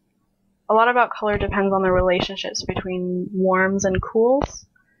 So a lot about color depends on the relationships between warms and cools,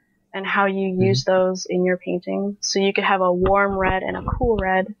 and how you use those in your painting. So you could have a warm red and a cool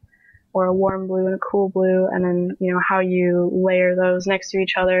red, or a warm blue and a cool blue, and then, you know, how you layer those next to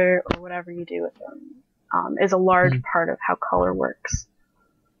each other, or whatever you do with them, is a large part of how color works.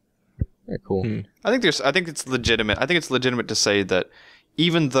 Very cool. I think it's legitimate. I think it's legitimate to say that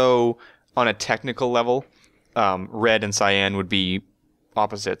even though on a technical level, red and cyan would be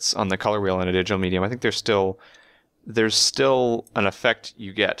opposites on the color wheel in a digital medium, I think there's still an effect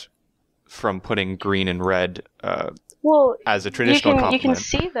you get from putting green and red as a traditional complement. You can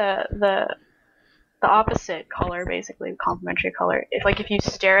see the opposite color, basically, complementary color. If you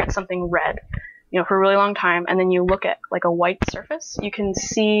stare at something red, for a really long time, and then you look at like a white surface, you can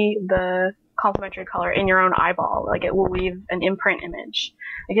see the complementary color in your own eyeball. Like it will leave an imprint image.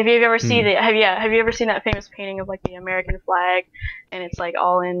 Like if you've ever seen it, have you ever seen that famous painting of like the American flag, and it's like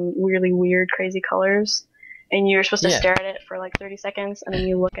all in really weird, crazy colors, and you're supposed to stare at it for like 30 seconds, and then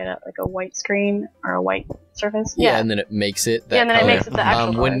you look at it like a white screen or a white surface. Yeah, and then it makes it that color. It makes it the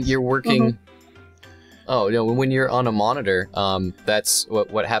actual when colors. you're working. Oh no! When you're on a monitor, that's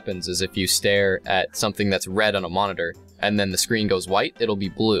what happens. Is if you stare at something that's red on a monitor, and then the screen goes white, it'll be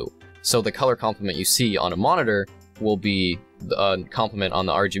blue. So the color complement you see on a monitor will be the complement on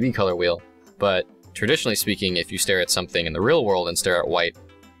the RGB color wheel. But traditionally speaking, if you stare at something in the real world and stare at white,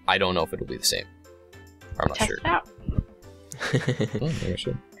 I don't know if it'll be the same. I'm not sure. Test it out. Maybe I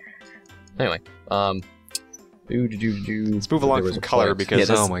should. Anyway, Let's move along from color because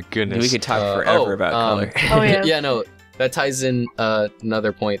oh my goodness, we could talk forever about color. Oh yeah. Yeah, no, that ties in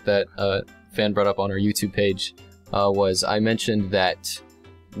another point that fan brought up on our YouTube page. Was I mentioned that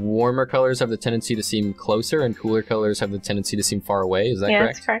warmer colors have the tendency to seem closer and cooler colors have the tendency to seem far away. Is that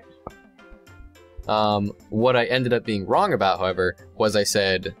correct? Yeah, that's correct. What I ended up being wrong about, however, was I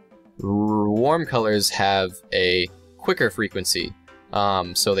said warm colors have a quicker frequency.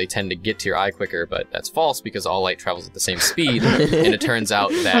 So they tend to get to your eye quicker, but that's false because all light travels at the same speed. And it turns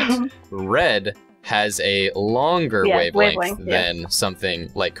out that red has a longer wavelength than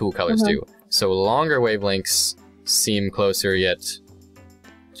something like cool colors do. So longer wavelengths seem closer, yet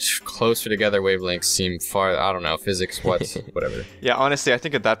closer together wavelengths seem far. I don't know, physics, whatever. Yeah, honestly, I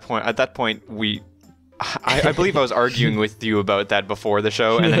think at that point, I believe I was arguing with you about that before the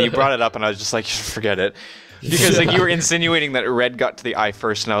show, and then you brought it up, and I was just like, forget it. Because like you were insinuating that red got to the eye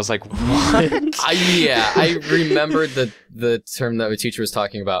first, and I was like, what? I remembered the term that the teacher was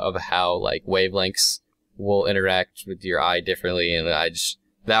talking about of how like wavelengths will interact with your eye differently, and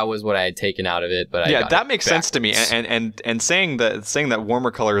that was what I had taken out of it. But that makes sense to me. And saying that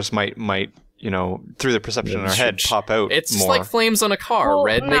warmer colors might through the perception in our head pop out. It's more. like flames on a car. Well,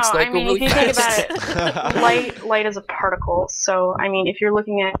 Red makes light go really if you fast. think about it, light is a particle. So I mean, if you're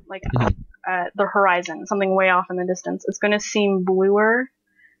looking at like the horizon, something way off in the distance, it's going to seem bluer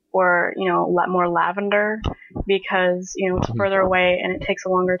or more lavender because it's further away and it takes a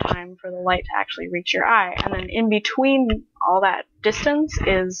longer time for the light to actually reach your eye. And then in between all that distance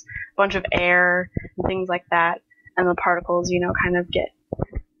is a bunch of air and things like that, and the particles kind of get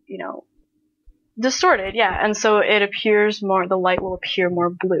distorted, and so it appears more, the light will appear more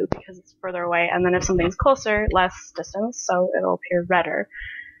blue because it's further away, and then if something's closer, less distance, so it'll appear redder.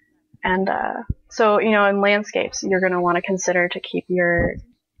 And so in landscapes, you're going to want to consider keeping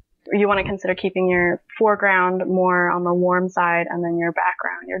your foreground more on the warm side, and then your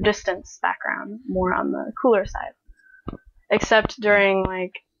distance background more on the cooler side. Except during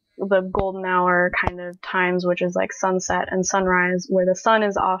like the golden hour kind of times, which is like sunset and sunrise, where the sun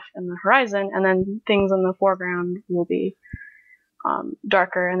is off in the horizon, and then things in the foreground will be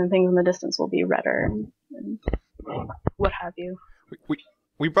darker, and then things in the distance will be redder, and what have you.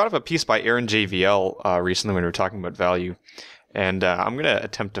 We brought up a piece by Aaron JVL recently when we were talking about value, and I'm going to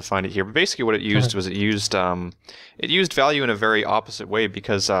attempt to find it here. But basically, what it used was it used value in a very opposite way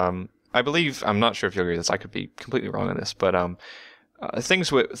because I believe, I'm not sure if you'll agree with this, I could be completely wrong on this, but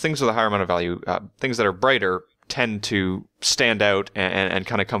things with a higher amount of value, things that are brighter tend to stand out and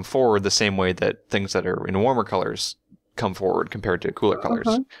kind of come forward the same way that things that are in warmer colors come forward compared to cooler colors.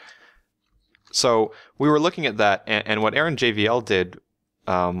 So we were looking at that, and what Aaron JVL did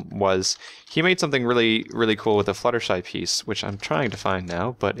was he made something really, really cool with a Fluttershy piece, which I'm trying to find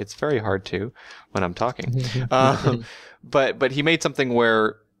now, but it's very hard to when I'm talking. But he made something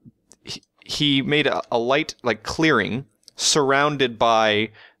where he made a light like clearing surrounded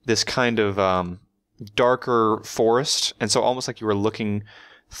by this kind of darker forest, and so almost like you were looking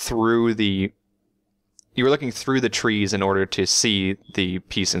through the trees in order to see the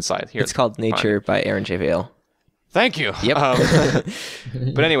piece inside. Here, it's called Nature by Aaron JVL. Thank you. Yep.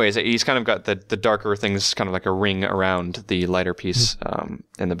 But anyways, he's kind of got the darker things, kind of like a ring around the lighter piece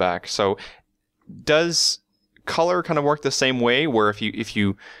in the back. So does color kind of work the same way, where if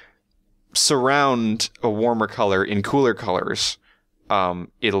you surround a warmer color in cooler colors,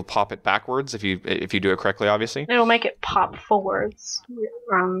 it'll pop it backwards if you do it correctly, obviously? It'll make it pop forwards.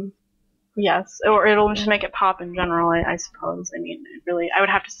 Yes, or it'll just make it pop in general, I suppose. I mean, I would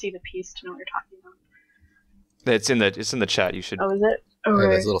have to see the piece to know what you're talking about. It's in the chat. You should. Oh, is it? Oh, Or right.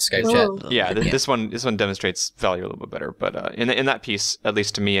 there's a little Skype Whoa. chat. Yeah, this one demonstrates value a little bit better. But in that piece, at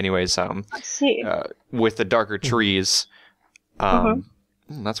least to me, anyways, Let's see. with the darker trees,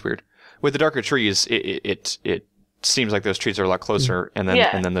 that's weird. With the darker trees, it seems like those trees are a lot closer, and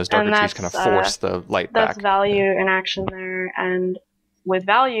then those darker trees kind of force the light That's back. value in action there, and with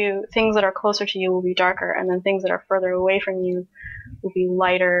value, things that are closer to you will be darker, and then things that are further away from you will be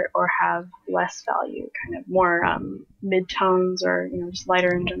lighter or have less value, kind of more mid-tones or just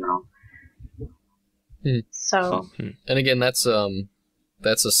lighter in general. So, And again, that's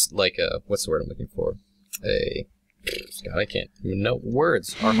like a, what's the word I'm looking for? God, I can't even know.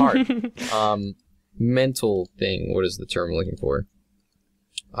 Words are hard. Mental thing. What is the term I'm looking for?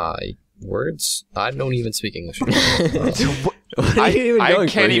 Words? I don't even speak English. I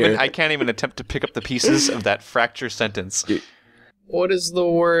can't even attempt to pick up the pieces of that fracture sentence. What is the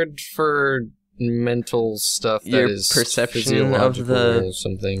word for mental stuff that Your is perception of physiological or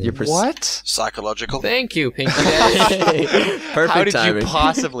something? What? Psychological. Thank you, Pinky Dash. Perfect How did timing. you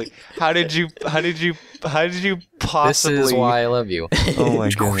possibly? How did you possibly? This is why I love you. Oh my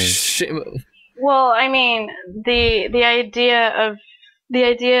goodness. well, I mean, the idea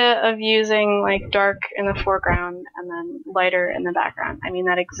of using like dark in the foreground and then lighter in the background. I mean,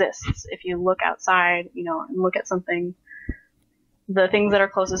 that exists. If you look outside, and look at something, the things that are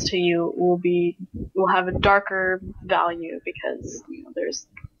closest to you will have a darker value because there's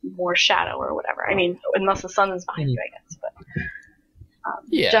more shadow or whatever. I mean, unless the sun is behind you, I guess. But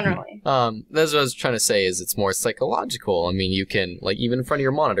generally, that's what I was trying to say. Is it's more psychological. I mean, you can even in front of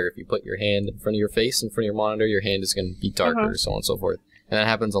your monitor, if you put your hand in front of your face in front of your monitor, your hand is going to be darker, so on and so forth. And that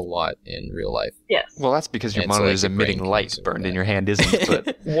happens a lot in real life. yes. Well, that's because your And monitor so, is your emitting brain light can burned absorb in that. your hand, isn't it?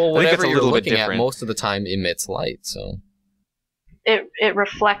 But Well, I think it's whatever a you're little bit looking at different. most of the time emits light. So It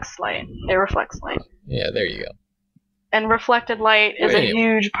reflects light. It reflects light. yeah, there you go. And reflected light is a Anyway.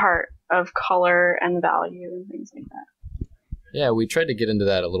 huge part of color and value and things like that. Yeah, we tried to get into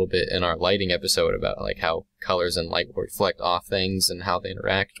that a little bit in our lighting episode about how colors and light reflect off things and how they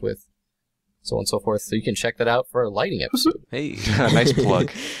interact with so on and so forth. So you can check that out for our lighting episode. Hey, Nice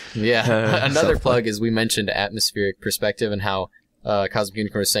plug. Yeah. Another So plug is we mentioned atmospheric perspective and how Cosmic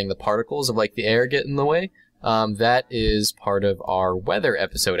Unicorn is saying the particles of the air get in the way. That is part of our weather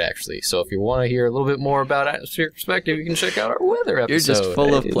episode, actually. So if you want to hear a little bit more about atmospheric perspective, you can check out our weather episode. You're just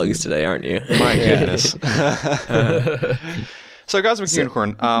full of plugs today, aren't you? My goodness. So Cosmic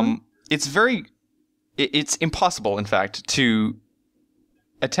Unicorn, it's impossible, in fact, to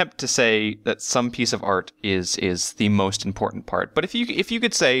attempt to say that some piece of art is the most important part. But if you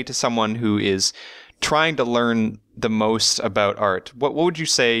could say to someone who is trying to learn the most about art, what would you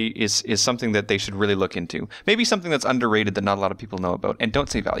say is something that they should really look into? Maybe something that's underrated that not a lot of people know about. And don't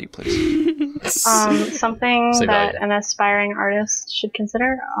say value, please. Something Say that value. an aspiring artist should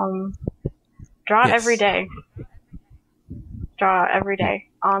consider. Draw Yes. every day. Draw every day.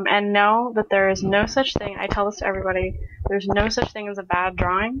 And know that there is no such thing. I tell this to everybody. There's no such thing as a bad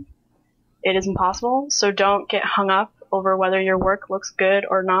drawing. It is impossible. So don't get hung up over whether your work looks good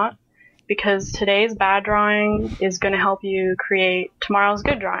or not, because today's bad drawing is going to help you create tomorrow's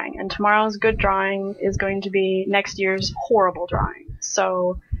good drawing, and tomorrow's good drawing is going to be next year's horrible drawing.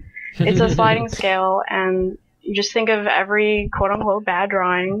 So it's a sliding scale, and you just think of every quote-unquote bad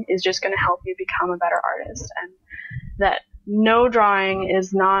drawing is just going to help you become a better artist, and that no drawing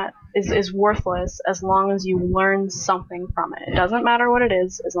is worthless as long as you learn something from it. It doesn't matter what it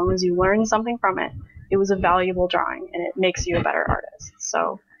is, as long as you learn something from it. It was a valuable drawing, and it makes you a better artist.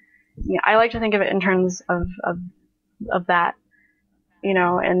 So I like to think of it in terms of that,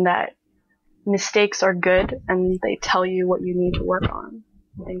 and that mistakes are good, and they tell you what you need to work on,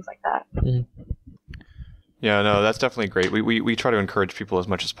 things like that. Yeah, no, that's definitely great. We try to encourage people as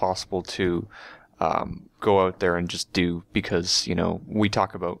much as possible to go out there and just do, because we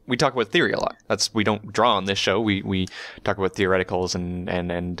talk about theory a lot. We don't draw on this show. We talk about theoreticals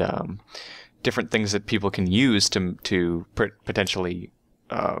and different things that people can use to potentially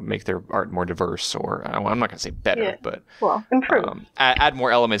make their art more diverse, or I'm not going to say better, but improve. Add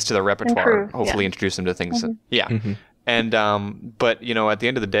more elements to the repertoire. Improve, hopefully, introduce them to things. And but at the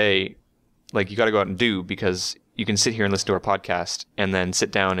end of the day, you got to go out and do, because you can sit here and listen to our podcast and then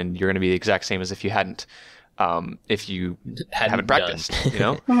sit down and you're going to be the exact same as if you hadn't, if you haven't practiced,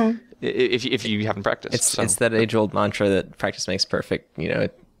 if you haven't practiced. It's that age-old mantra that practice makes perfect.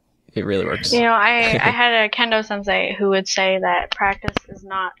 it really works. You know, I had a kendo sensei who would say that practice does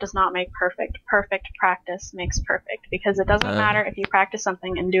not make perfect. Perfect practice makes perfect, because it doesn't matter if you practice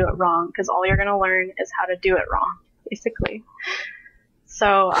something and do it wrong, because all you're going to learn is how to do it wrong, basically.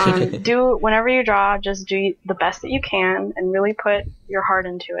 So whenever you draw, just do the best that you can and really put your heart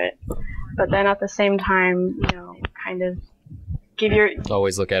into it. But then at the same time, you know, kind of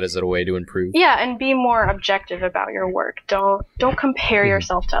always look at it as a way to improve. Yeah, and be more objective about your work. Don't compare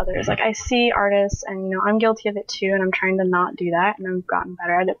yourself to others. Like, I see artists, and you know, I'm guilty of it too, and I'm trying to not do that, and I've gotten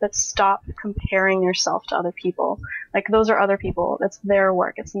better at it. But stop comparing yourself to other people. Like, those are other people. That's their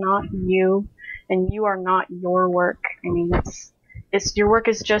work. It's not you, and you are not your work. I mean, it's your work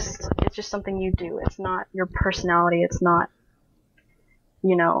is just something you do. It's not your personality. It's not,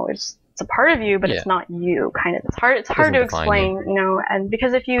 you know, it's a part of you, but it's not you. Kind of, it's hard to explain, you know. And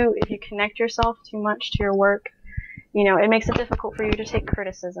because if you connect yourself too much to your work, you know, it makes it difficult for you to take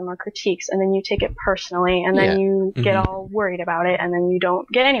criticism or critiques, and then you take it personally, and then you get all worried about it, and then you don't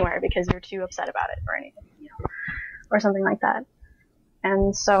get anywhere because you're too upset about it or anything, you know, or something like that.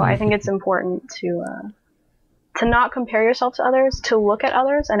 And so I think it's important to not compare yourself to others, to look at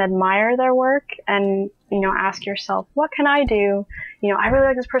others and admire their work, and, you know, ask yourself, what can I do? You know, I really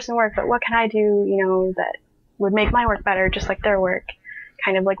like this person's work, but what can I do, you know, that would make my work better, just like their work?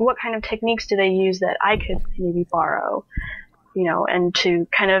 Kind of like, what kind of techniques do they use that I could maybe borrow? You know, and to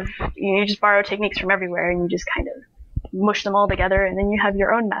kind of, you know, you just borrow techniques from everywhere, and you just kind of mush them all together, and then you have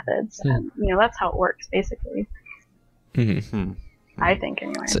your own methods. And, you know, that's how it works, basically. Mm-hmm. I think,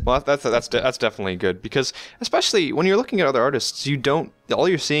 anyway. Well, that's definitely good, because especially when you're looking at other artists, all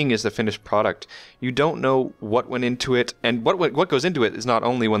you're seeing is the finished product. You don't know what went into it, and what goes into it is not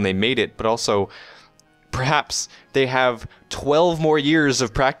only when they made it, but also perhaps they have 12 more years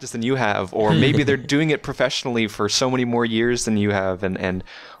of practice than you have, or maybe they're doing it professionally for so many more years than you have,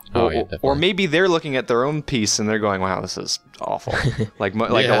 or maybe they're looking at their own piece and they're going, "Wow, this is awful," like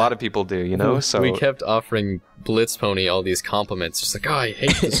a lot of people do, you know. So we kept offering Blitz Pony all these compliments, just like, "Oh, I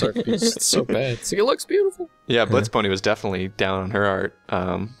hate this art piece; it's so bad." It's like, it looks beautiful. Yeah, Blitz Pony was definitely down on her art,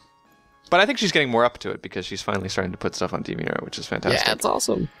 but I think she's getting more up to it because she's finally starting to put stuff on DeviantArt, which is fantastic. Yeah, it's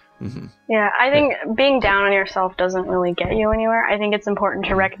awesome. Mm-hmm. Yeah, I think being down on yourself doesn't really get you anywhere. I think it's important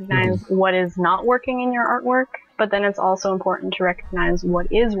to recognize what is not working in your artwork, but then it's also important to recognize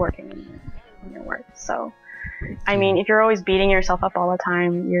what is working in your work. So, I mean, if you're always beating yourself up all the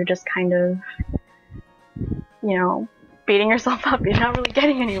time, you're just kind of, you know, beating yourself up. You're not really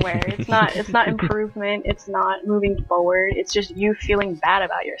getting anywhere. It's not improvement. It's not moving forward. It's just you feeling bad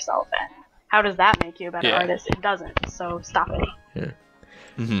about yourself. And how does that make you a better artist? It doesn't. So stop it. Yeah.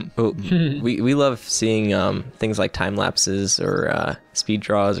 Mm-hmm. Well, we love seeing things like time lapses or speed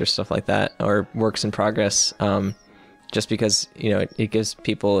draws or stuff like that, or works in progress, just because, you know, it gives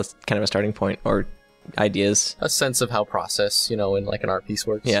people kind of a starting point or ideas, a sense of how process, you know, in like an art piece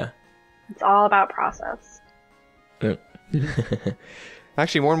works. Yeah, it's all about process.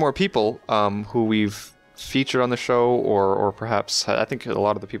 Actually, more and more people who we've featured on the show, or perhaps I think a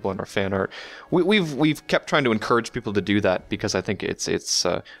lot of the people in our fan art, we've kept trying to encourage people to do that, because I think it's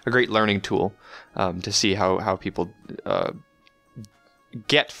a great learning tool to see how people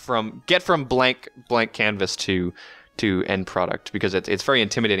get from blank canvas to end product, because it's very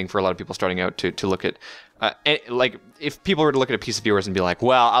intimidating for a lot of people starting out to look at like, if people were to look at a piece of yours and be like,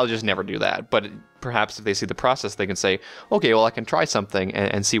 well, I'll just never do that, but perhaps if they see the process, they can say, okay, well, I can try something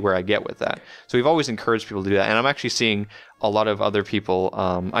and see where I get with that. So we've always encouraged people to do that, and I'm actually seeing a lot of other people.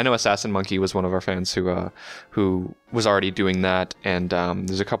 I know Assassin Monkey was one of our fans who was already doing that, and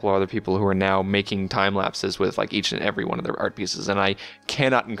there's a couple of other people who are now making time lapses with like each and every one of their art pieces, and I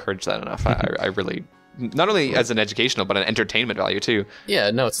cannot encourage that enough. I really, not only as an educational, but an entertainment value too. Yeah,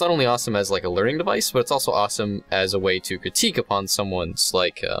 no, it's not only awesome as like a learning device, but it's also awesome as a way to critique upon someone's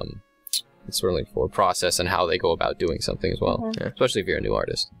like sort of like for process and how they go about doing something as well, especially if you're a new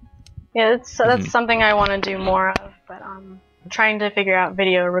artist. Yeah, that's something I want to do more of, but trying to figure out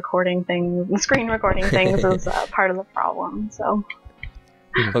video recording things and screen recording things is part of the problem. So.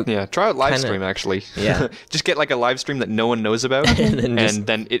 Yeah, try out live stream actually. Yeah, just get like a live stream that no one knows about, and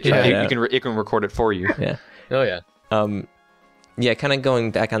then it can record it for you. Yeah. Oh yeah. Yeah, kind of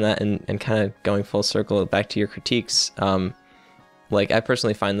going back on that and kind of going full circle back to your critiques. Like, I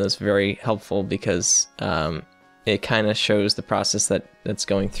personally find those very helpful, because it kind of shows the process that's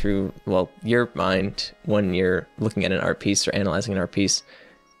going through, well, your mind when you're looking at an art piece or analyzing an art piece.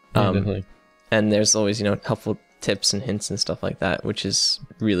 Definitely. And there's always, you know, helpful tips and hints and stuff like that, which is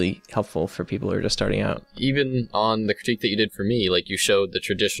really helpful for people who are just starting out. Even on the critique that you did for me, like, you showed the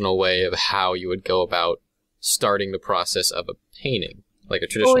traditional way of how you would go about starting the process of a painting. like a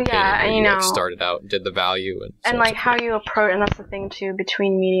traditional Well, yeah, painting where and, you you like know, started out and did the value and so And on like and so how forth. you approach, and that's the thing too,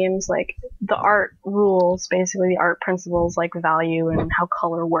 between mediums, like the art rules, basically the art principles like value and how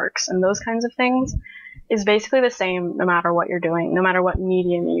color works and those kinds of things is basically the same no matter what you're doing, no matter what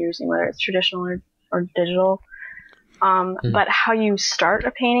medium you're using, whether it's traditional or digital. But how you start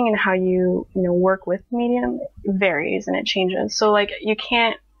a painting and how you work with medium varies and it changes. So like you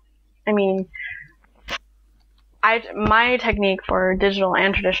can't, I mean, my technique for digital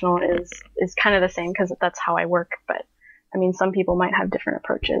and traditional is kind of the same because that's how I work. But I mean, some people might have different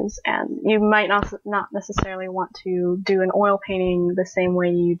approaches, and you might not necessarily want to do an oil painting the same way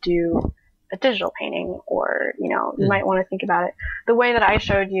you do a digital painting, or you might want to think about it. The way that I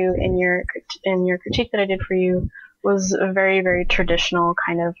showed you in your critique that I did for you was a very, very traditional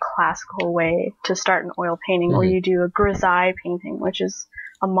kind of classical way to start an oil painting, or you do a grisaille painting, which is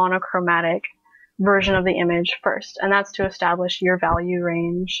a monochromatic version of the image first, and that's to establish your value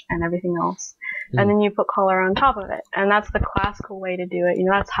range and everything else, and then you put color on top of it, and that's the classical way to do it.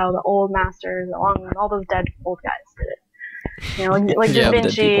 That's how the old masters, along with all those dead old guys, did it. Like Da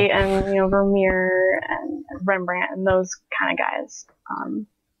Vinci and Vermeer and Rembrandt and those kind of guys.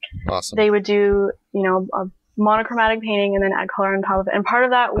 Awesome. They would do a monochromatic painting and then add color on top of it, and part of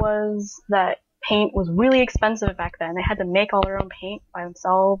that was that paint was really expensive back then. They had to make all their own paint by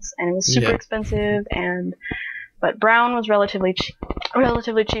themselves, and it was super expensive. But brown was relatively cheap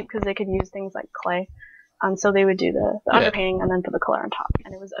because they could use things like clay. So they would do the underpainting and then put the color on top,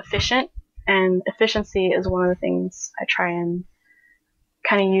 and it was efficient. And efficiency is one of the things I try and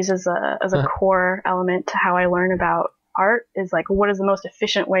kind of use as a core element to how I learn about art. Is like, what is the most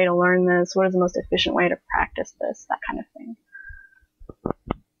efficient way to learn this? What is the most efficient way to practice this? That kind of thing.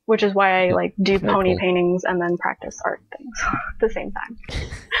 Which is why I like do pony paintings and then practice art things at the same time.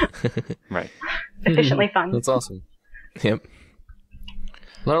 Right. Efficiently fun. That's awesome. Yep.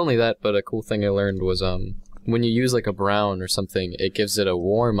 Not only that, but a cool thing I learned was when you use like a brown or something, it gives it a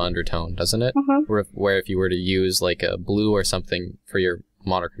warm undertone, doesn't it? Where if you were to use like a blue or something for your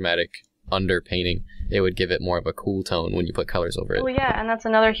monochromatic underpainting, it would give it more of a cool tone when you put colors over it. Well, yeah, and that's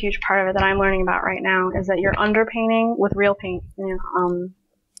another huge part of it that I'm learning about right now, is that your underpainting with real paint,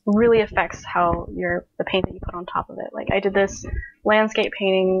 really affects how the paint that you put on top of it. Like I did this landscape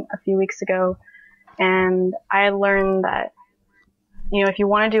painting a few weeks ago, and I learned that if you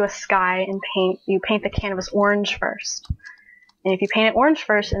want to do a sky in paint, you paint the canvas orange first. And if you paint it orange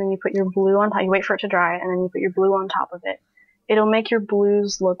first and then you put your blue on top, you wait for it to dry and then you put your blue on top of it, it'll make your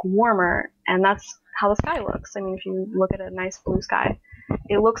blues look warmer, and that's how the sky looks. I mean, if you look at a nice blue sky,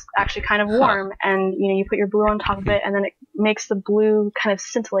 it looks actually kind of warm, and you put your blue on top of it, and then it makes the blue kind of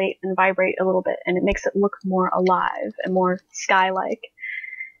scintillate and vibrate a little bit, and it makes it look more alive and more sky-like.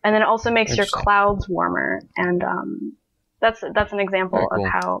 And then it also makes your clouds warmer, and that's an example of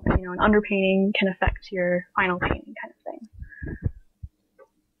how an underpainting can affect your final painting kind of thing.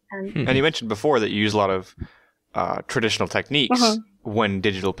 And you mentioned before that you use a lot of traditional techniques when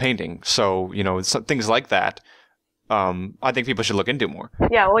digital painting, so things like that. I think people should look into more.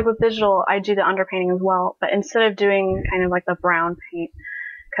 Yeah, well, like with digital, I do the underpainting as well, but instead of doing kind of like the brown paint,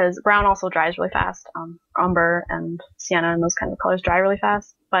 because brown also dries really fast, umber and sienna and those kinds of colors dry really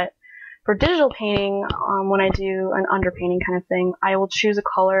fast, but for digital painting, when I do an underpainting kind of thing, I will choose a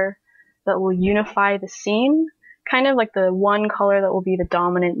color that will unify the scene, kind of like the one color that will be the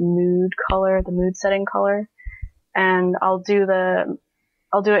dominant mood color, the mood setting color, and I'll do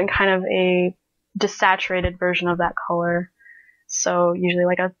it in kind of a desaturated version of that color. So usually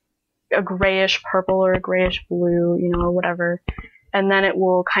like a grayish purple or a grayish blue, or whatever. And then it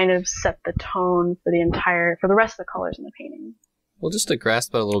will kind of set the tone for the rest of the colors in the painting. Well, just to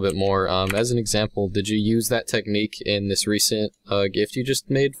grasp that a little bit more, as an example, did you use that technique in this recent gift you just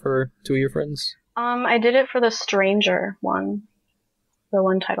made for two of your friends? I did it for the Stranger one. The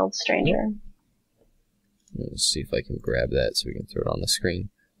one titled Stranger. Let's see if I can grab that so we can throw it on the screen.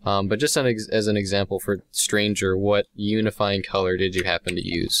 But just as an example for Stranger, what unifying color did you happen to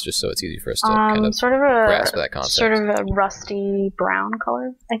use, just so it's easy for us to kind of grasp that concept? Sort of a rusty brown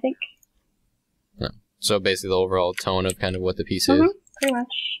color, I think. No. So basically the overall tone of kind of what the piece is? Pretty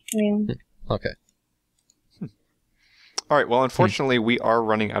much. I mean... Okay. All right, well, unfortunately, we are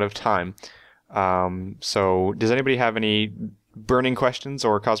running out of time. So does anybody have any burning questions,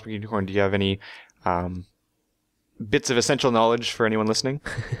 or Cosmic Unicorn, do you have any... bits of essential knowledge for anyone listening?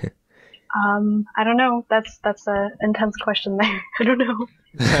 I don't know. That's an intense question there. I don't know.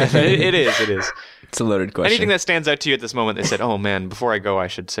 It is. It's a loaded question. Anything that stands out to you at this moment, they said, oh man, before I go, I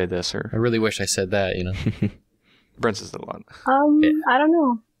should say this, or... I really wish I said that, Brent says that a lot. I don't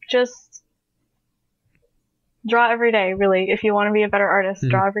know. Just Draw every day, really. If you want to be a better artist,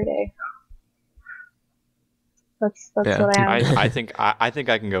 draw every day. That's what I have. I think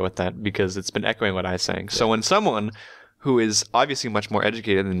I can go with that because it's been echoing what I was saying. So when someone who is obviously much more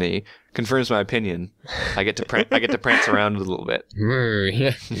educated than me confirms my opinion, I get to prance around a little bit. Do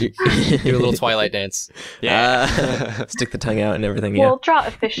a little Twilight dance. Yeah, stick the tongue out and everything. Well, draw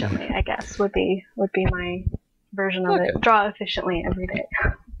efficiently, I guess would be my version of it. Draw efficiently every day.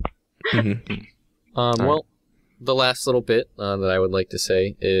 Well, the last little bit that I would like to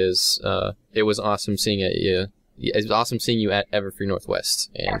say is it was awesome seeing you. It was awesome seeing you at Everfree Northwest,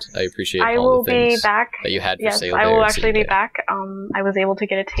 and I appreciate all the things that you had for sale there. I will actually be back. I was able to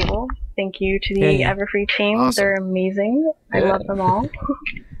get a table. Thank you to the Everfree team. Awesome. They're amazing. I love them all.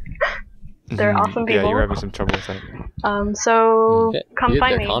 They're awesome people. Yeah, you're having some trouble with that. So come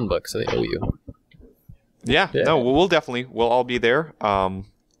find me. Their con book, so they owe you. Yeah, no, we'll all be there.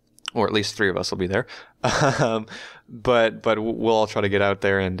 Or at least 3 of us will be there. But we'll all try to get out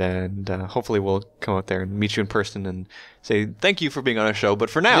there and hopefully we'll come out there and meet you in person and say thank you for being on our show. But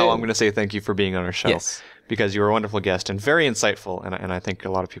for now, I'm going to say thank you for being on our show because you were a wonderful guest and very insightful. And I think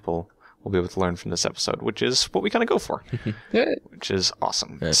a lot of people will be able to learn from this episode, which is what we kind of go for, which is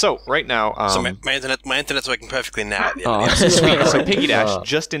awesome. Yeah. So right now, so my internet's working perfectly now. At the end of the episode. So Piggy Dash,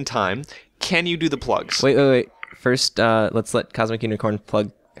 just in time. Can you do the plugs? Wait. First, let's let Cosmic Unicorn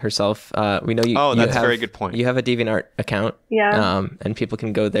plug herself. We know you. Oh, that's a very good point. You have a DeviantArt account. Yeah. And people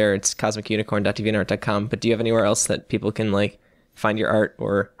can go there. It's cosmicunicorn.deviantart.com. But do you have anywhere else that people can find your art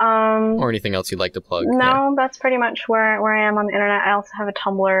or anything else you'd like to plug? No, that's pretty much where I am on the internet. I also have a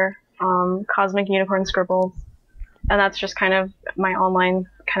Tumblr, Cosmic Unicorn Scribbles, and that's just kind of my online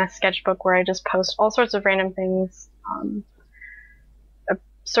kind of sketchbook where I just post all sorts of random things.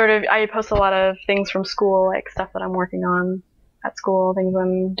 I post a lot of things from school, like stuff that I'm working on at school, things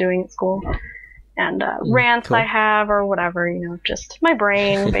I'm doing at school, and rants I have or whatever, just my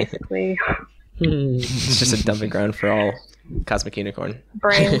brain, basically. It's just a dumping ground for all Cosmic Unicorn.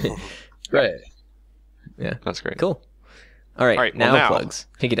 Brains. Right. Yeah. That's great. Cool. All right, now plugs.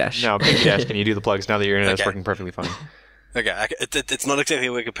 Piggy Dash. Now, Piggy Dash, can you do the plugs now that your internet's working perfectly fine? Okay, it's not exactly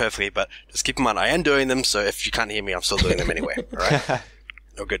working perfectly, but just keep in mind, I am doing them, so if you can't hear me, I'm still doing them anyway, alright?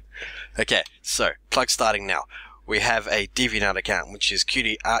 Oh, good. Okay, so, plug starting now. We have a DeviantArt account, which is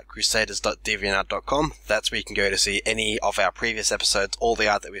cutieartcrusaders.deviantart.com. That's where you can go to see any of our previous episodes, all the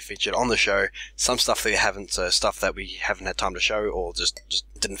art that we featured on the show, some stuff that we haven't, so stuff that we haven't had time to show, or just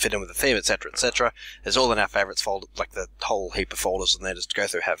didn't fit in with the theme, etc., etc. There's all in our favorites folder, like the whole heap of folders in there, just go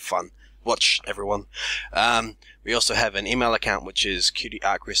through, have fun. Watch, everyone. We also have an email account, which is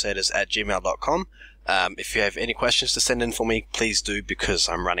cutieartcrusaders@gmail.com. If you have any questions to send in for me, please do, because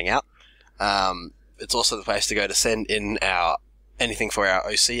I'm running out. It's also the place to go to send in anything for our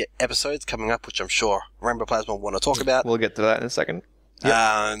OC episodes coming up, which I'm sure Rainbow Plasma will want to talk about. We'll get to that in a second.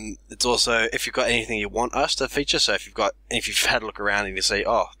 Yep. It's also, if you've got anything you want us to feature, so if you've had a look around and you say,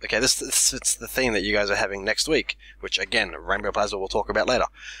 oh, okay, this fits the theme that you guys are having next week, which again, Rainbow Plasma will talk about later.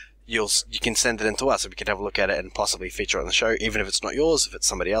 You can send it in to us, and we can have a look at it and possibly feature it on the show, even if it's not yours. If it's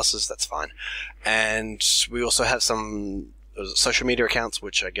somebody else's, that's fine. And we also have some social media accounts,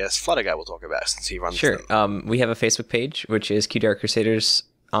 which I guess Flutterguy will talk about since he runs them. We have a Facebook page, which is Cutie Art Crusaders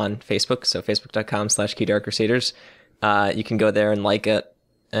on Facebook, so facebook.com/Cutie Art Crusaders. You can go there and like it,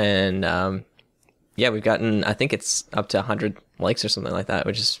 and we've gotten, I think it's up to 100 likes or something like that,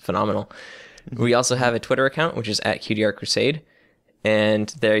 which is phenomenal. We also have a Twitter account, which is @CutieArtCrusade. And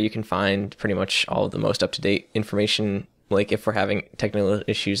there you can find pretty much all of the most up-to-date information. Like if we're having technical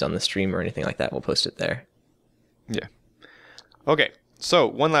issues on the stream or anything like that, we'll post it there. Yeah. Okay. So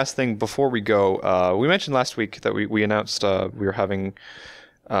one last thing before we go. We mentioned last week that we announced we were having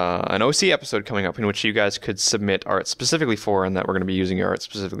an OC episode coming up in which you guys could submit art specifically for, and that we're going to be using your art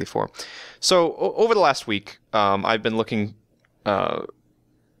specifically for. So over the last week, I've been looking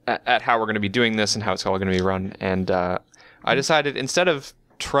at how we're going to be doing this and how it's all going to be run, and I decided instead of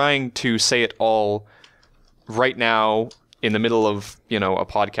trying to say it all right now in the middle of, a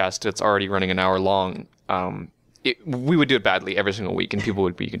podcast that's already running an hour long, we would do it badly every single week and people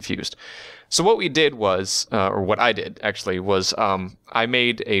would be confused. So what we did was, or what I did actually, was I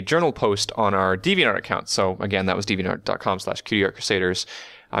made a journal post on our DeviantArt account. So again, that was deviantart.com/CutieArtCrusaders.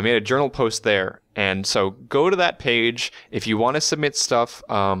 I made a journal post there. And so go to that page if you want to submit stuff.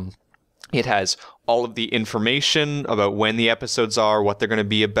 It has all of the information about when the episodes are, what they're going to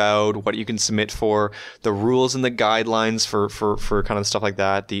be about, what you can submit for, the rules and the guidelines for kind of stuff like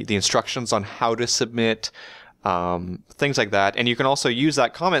that, the instructions on how to submit, things like that. And you can also use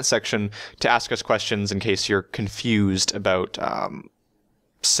that comment section to ask us questions in case you're confused about,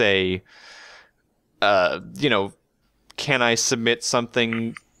 say, can I submit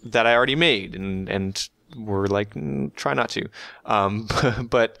something that I already made? And we're like, try not to.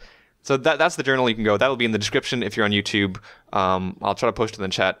 But so that's the journal. You can go. That'll be in the description if you're on YouTube. I'll try to post it in the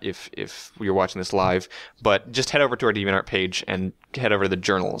chat if you're watching this live. But just head over to our DeviantArt page and head over to the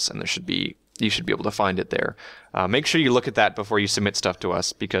journals, and you should be able to find it there. Make sure you look at that before you submit stuff to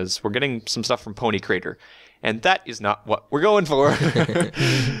us, because we're getting some stuff from Pony Crater, and that is not what we're going for.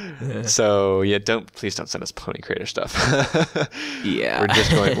 So yeah, please don't send us Pony Crater stuff. Yeah,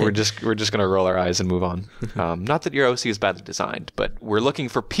 we're just gonna roll our eyes and move on. Not that your OC is badly designed, but we're looking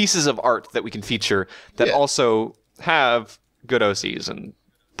for pieces of art that we can feature that also have good OCs and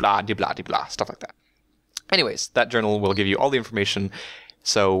blah de blah de blah stuff like that. Anyways, that journal will give you all the information.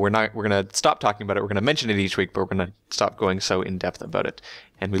 So we're gonna stop talking about it. We're gonna mention it each week, but we're gonna stop going so in depth about it.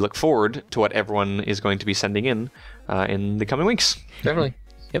 And we look forward to what everyone is going to be sending in the coming weeks. Definitely.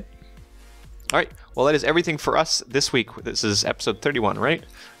 Yep. All right. Well, that is everything for us this week. This is episode 31, right?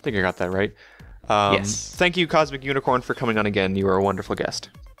 I think I got that right. Yes. Thank you, Cosmic Unicorn, for coming on again. You are a wonderful guest.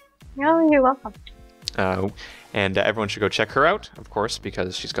 Oh, you're welcome. And everyone should go check her out, of course,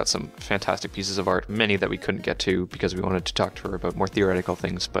 because she's got some fantastic pieces of art, many that we couldn't get to because we wanted to talk to her about more theoretical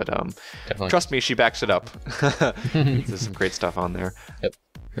things. But trust me, she backs it up. There's some great stuff on there. Yep.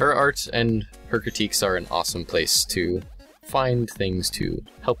 Her art and her critiques are an awesome place to find things to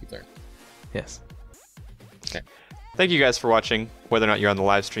help you learn. Yes. Okay. Thank you guys for watching, whether or not you're on the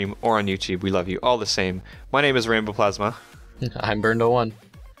live stream or on YouTube. We love you all the same. My name is Rainbow Plasma. I'm Burned01.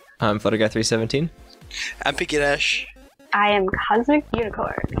 I'm Flutterguy317. I'm Picky Dash. I am Cosmic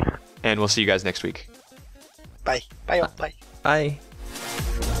Unicorn. And we'll see you guys next week. Bye. Bye. Bye. Bye.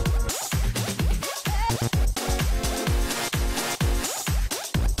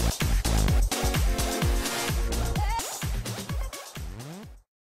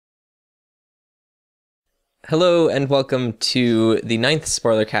 Hello and welcome to the 9th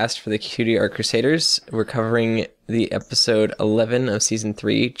spoiler cast for the Cutie Art Crusaders. We're covering the episode 11 of season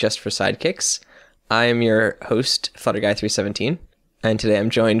 3, Just for Sidekicks. I am your host, Flutterguy317, and today I'm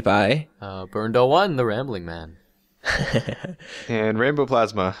joined by... Burned01, the Rambling Man. And Rainbow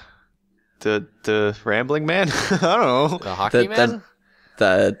Plasma. The Rambling Man? I don't know. The Hockey Man?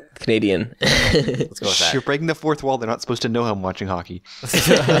 The Canadian. Let's go with that. You're breaking the fourth wall. They're not supposed to know I'm watching hockey.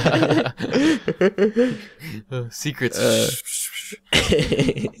 Secrets.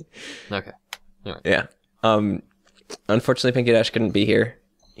 Okay. Anyway. Yeah. Unfortunately, Pinky Dash couldn't be here.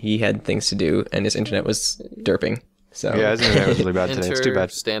 He had things to do, and his internet was derping. So Yeah, his internet was really bad today. It's too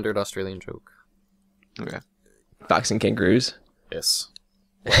bad. Standard Australian joke. Okay. boxing kangaroos. Yes.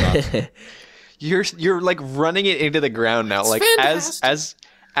 You're like running it into the ground now. Like fantastic.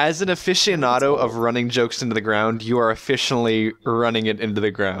 as an aficionado of running jokes into the ground, you are officially running it into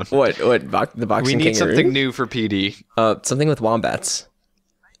the ground. What? The boxing We need kangaroo? something new for PD. Something with wombats.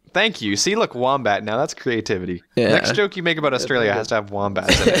 Thank you. See, look, wombat. Now that's creativity. Yeah. Next joke you make about Australia has to have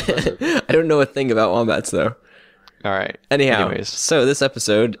wombats in it. I don't know a thing about wombats though. All right. Anyhow, Anyways, so this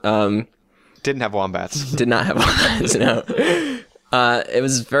episode didn't have wombats. did not have wombats. No. It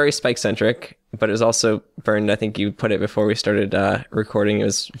was very Spike centric, but it was also Burned. I think you put it before we started recording. It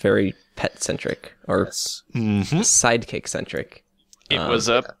was very pet centric or sidekick centric. It was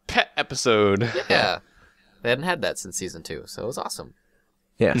a pet episode. Yeah. They hadn't had that since season 2, so it was awesome.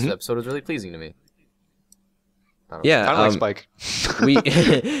 Yeah. This episode was really pleasing to me. Yeah. I don't like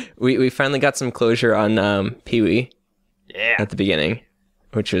Spike. we finally got some closure on Pee-wee Yeah. at the beginning,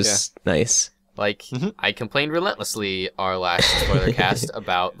 which was nice. Like, I complained relentlessly our last spoiler cast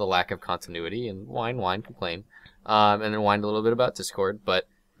about the lack of continuity, and whine, complain. And then whined a little bit about Discord, but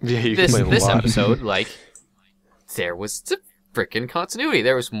Yeah, you this complain a lot. episode, like, there was freaking continuity.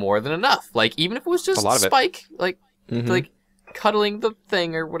 There was more than enough. Like, even if it was just A lot of it. Spike, like cuddling the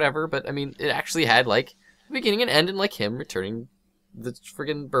thing or whatever, but I mean, it actually had, like, a beginning and end, and, like, him returning the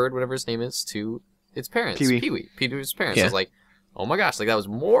friggin' bird, whatever his name is, to its parents. Pee-wee. Pee-wee's parents. Yeah. I was like, oh my gosh, like, that was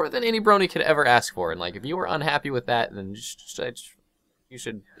more than any brony could ever ask for, and, like, if you were unhappy with that, then you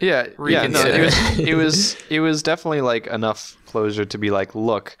should Yeah, no, reconsider. it was definitely like enough closure to be like,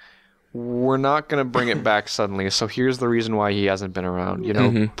 look, we're not gonna bring it back suddenly. So here's the reason why he hasn't been around. You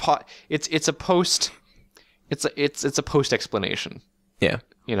know, it's a post explanation. Yeah.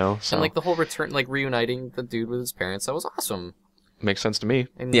 You know, so And, like, the whole return, like, reuniting the dude with his parents, that was awesome. makes sense to me.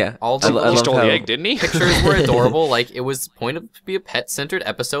 And Yeah. all I the love He stole how- the egg, didn't he? pictures were adorable. Like, it was the point of to be a pet-centered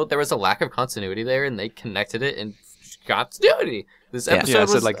episode. There was a lack of continuity there, and they connected it and got continuity. This episode Yeah,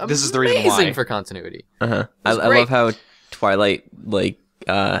 so, was like, this is the reason why. amazing for continuity. I was love great. how Twilight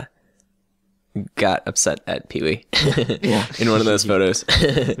got upset at Pee-wee in one of those photos.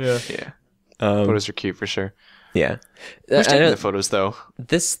 Yeah. Photos are cute for sure. Yeah. Who's I taking know the photos though?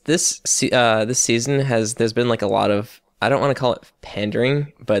 this season there's been like a lot of, I don't want to call it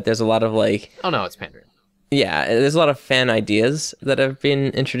pandering, but there's a lot of like, Oh no, it's pandering. yeah, there's a lot of fan ideas that have been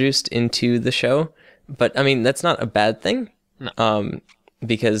introduced into the show. But I mean, that's not a bad thing. No.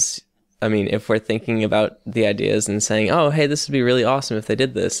 Because I mean, if we're thinking about the ideas and saying, "Oh, hey, this would be really awesome if they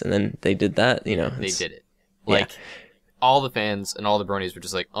did this," and then they did that, you know, They did it. Yeah. Like, all the fans and all the bronies were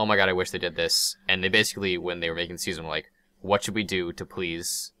just like, oh my god, I wish they did this. And they basically, when they were making the season, were like, what should we do to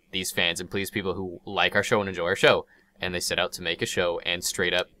please these fans and please people who like our show and enjoy our show? And they set out to make a show and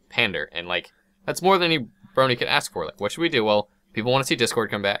straight up pander. And, like, that's more than any brony could ask for. Like, what should we do? Well, people want to see Discord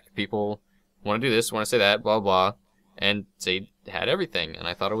come back. People want to do this, want to say that, blah, blah. And they had everything, and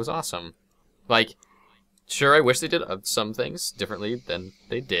I thought it was awesome. Like, sure, I wish they did some things differently than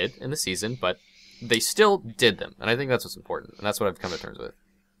they did in the season, but they still did them, and I think that's what's important, and that's what I've come to terms with.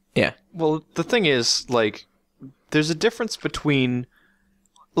 yeah, Well, the thing is, like, there's a difference between.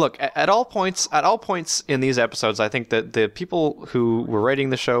 Look, at all points in these episodes, I think that the people who were writing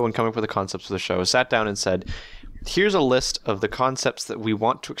the show and coming up with the concepts of the show sat down and said, here's a list of the concepts that we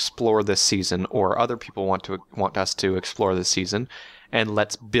want to explore this season, or other people want us to explore this season, and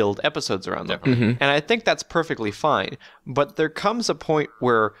let's build episodes around them. And I think that's perfectly fine. But there comes a point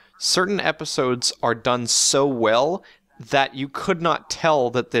where certain episodes are done so well that you could not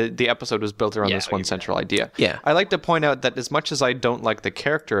tell that the episode was built around this one central idea. Yeah. I like to point out that as much as I don't like the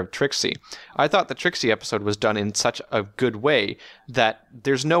character of Trixie, I thought the Trixie episode was done in such a good way that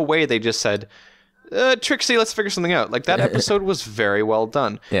there's no way they just said, Trixie, let's figure something out. Like, that episode was very well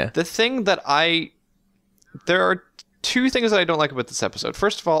done. Yeah. The thing that there are two things that I don't like about this episode.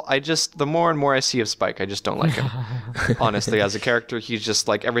 First of all, the more and more I see of Spike, I just don't like him. Honestly, as a character, he's just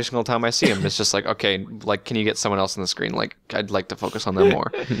like, every single time I see him, it's just like, okay, like, can you get someone else on the screen? Like, I'd like to focus on them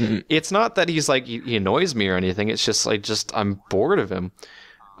more. It's not that he's like, he annoys me or anything. It's just like, I'm bored of him.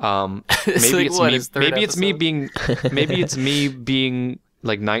 Maybe it's me being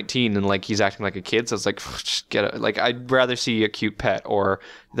like 19 and like he's acting like a kid, so it's like, just like, I'd rather see a cute pet or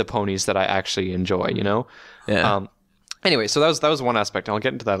the ponies that I actually enjoy, you know? yeah. Anyway, so that was one aspect, and I'll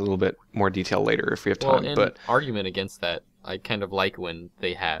get into that a little bit more detail later if we have time. Well, in argument against that, I kind of like when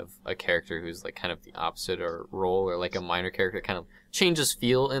they have a character who's like kind of the opposite or role, or like a minor character that kind of changes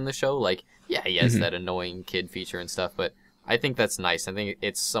feel in the show. Like, yeah, he has that annoying kid feature and stuff, but I think that's nice. I think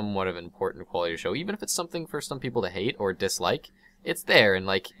it's somewhat of an important quality of the show, even if it's something for some people to hate or dislike. It's there, and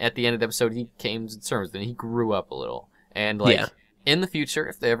like at the end of the episode, he came to terms, then he grew up a little, and like in the future,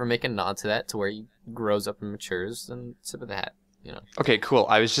 if they ever make a nod to that, to where he grows up and matures, then tip of the hat, you know. Okay, cool.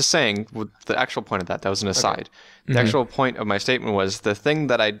 I was just saying, with the actual point of that was an aside. Okay. The actual point of my statement was, the thing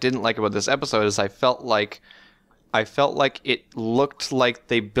that I didn't like about this episode is I felt like it looked like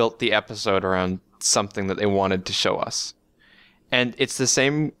they built the episode around something that they wanted to show us. And it's the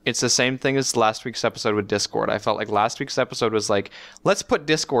same thing as last week's episode with Discord. I felt like last week's episode was like, let's put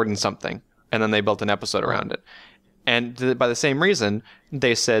Discord in something, and then they built an episode around it. And by the same reason,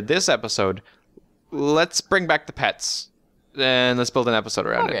 they said this episode, let's bring back the pets, and let's build an episode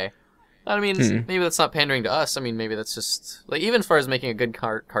around it. I mean, maybe that's not pandering to us. I mean, maybe that's just, like, even as far as making a good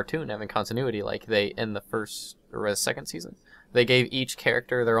cartoon, having continuity, like they, in the first or second season, they gave each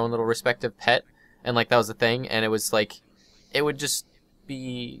character their own little respective pet, and like that was the thing, and it was like, it would just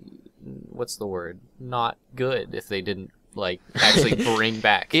be, what's the word? Not good if they didn't like actually bring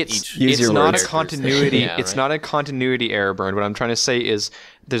back it's each not characters. A continuity Yeah, it's right. not a continuity error, Burn. What I'm trying to say is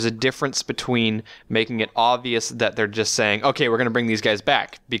there's a difference between making it obvious that they're just saying, okay, we're going to bring these guys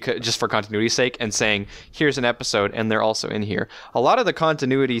back because just for continuity's sake, and saying, here's an episode and they're also in here. A lot of the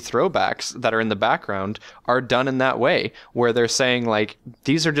continuity throwbacks that are in the background are done in that way, where they're saying like,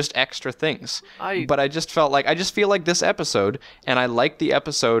 these are just extra things. But I just feel like this episode, and I liked the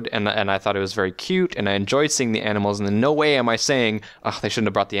episode, and I thought it was very cute, and I enjoyed seeing the animals, and in no way am I saying, oh, they shouldn't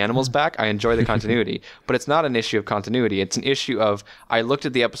have brought the animals back. I enjoy the continuity. But it's not an issue of continuity. It's an issue of, I looked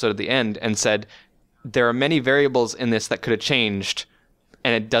at the episode at the end and said, there are many variables in this that could have changed,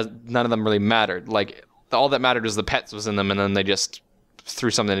 and none of them really mattered. Like, all that mattered was the pets was in them, and then they just threw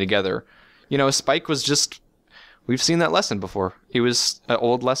something together. You know, Spike was just, we've seen that lesson before. He was an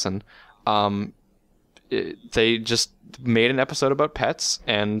old lesson. They just made an episode about pets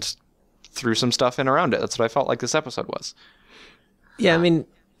and threw some stuff in around it. That's what I felt like this episode was. Yeah, I mean,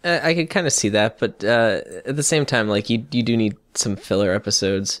 I could kind of see that, but at the same time, like, you do need some filler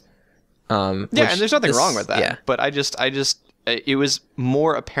episodes. And there's nothing wrong with that. Yeah. But I just, it was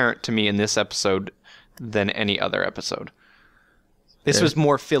more apparent to me in this episode than any other episode. This was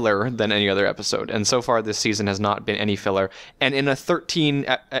more filler than any other episode, and so far this season has not been any filler. And in a 13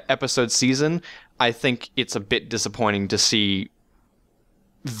 episode season, I think it's a bit disappointing to see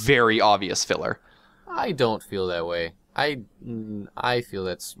very obvious filler. I don't feel that way. I feel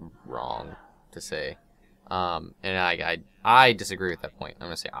that's wrong to say, and I disagree with that point. I'm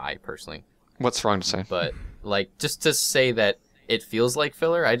gonna say I personally. What's wrong to say? But like, just to say that it feels like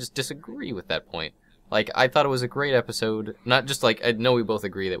filler, I just disagree with that point. Like, I thought it was a great episode. Not just like, I know we both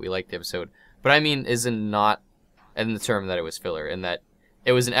agree that we liked the episode, but I mean, not in the term that it was filler, in that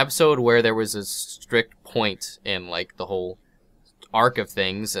it was an episode where there was a strict point in like the whole arc of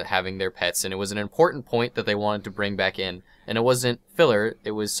things, having their pets, and it was an important point that they wanted to bring back in, and it wasn't filler.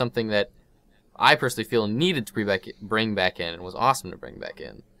 It was something that I personally feel needed to bring back in, and was awesome to bring back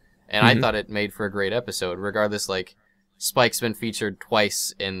in. And I thought it made for a great episode, regardless. Like, Spike's been featured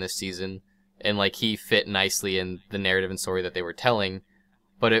twice in this season, and like he fit nicely in the narrative and story that they were telling,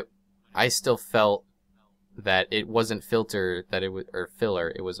 but I still felt that it wasn't filler.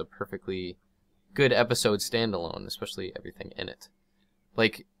 It was a perfectly good episode standalone, especially everything in it.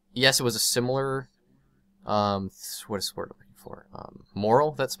 Like, yes, it was a similar, what is the word I'm looking for?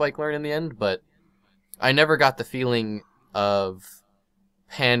 Moral that Spike learned in the end, but I never got the feeling of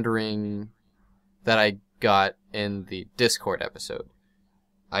pandering that I got in the Discord episode.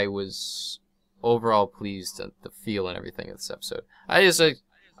 I was overall pleased at the feel and everything of this episode. I guess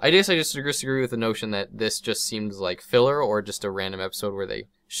I just disagree with the notion that this just seemed like filler or just a random episode where they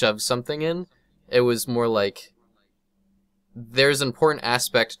shoved something in. It was more like there's an important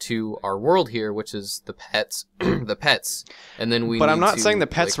aspect to our world here, which is the pets, the pets, and then we. But I'm not saying the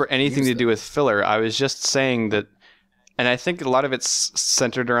pets were anything to do with filler. I was just saying that, and I think a lot of it's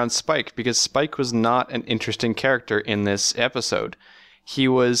centered around Spike, because Spike was not an interesting character in this episode. He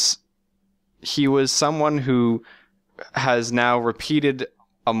was someone who has now repeated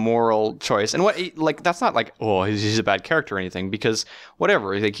a moral choice, and that's not like, oh, he's a bad character or anything, because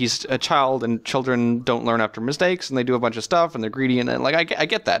whatever, like, he's a child and children don't learn after mistakes and they do a bunch of stuff and they're greedy, and like I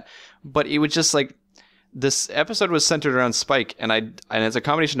get that, but it was just like this episode was centered around Spike, and it's a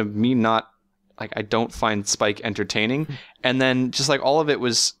combination of me not like, I don't find Spike entertaining, and then just like all of it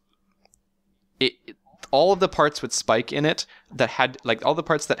was all of the parts with Spike in it that had, like, all the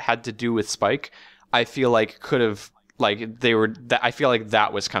parts that had to do with Spike, I feel like could have, like, I feel like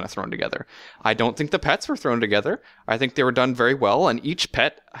that was kind of thrown together. I don't think the pets were thrown together. I think they were done very well, and each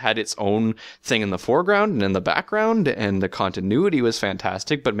pet had its own thing in the foreground and in the background, and the continuity was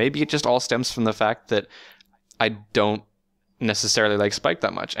fantastic, but maybe it just all stems from the fact that I don't necessarily like Spike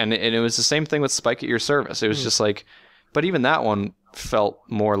that much. And it was the same thing with Spike at Your Service. It was just like, but even that one felt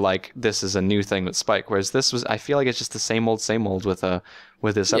more like this is a new thing with Spike, whereas this was, I feel like it's just the same old with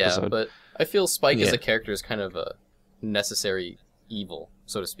this episode. Yeah, but I feel Spike as a character is kind of a necessary evil,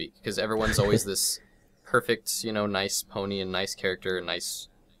 so to speak, because everyone's always this perfect, nice pony and nice character and nice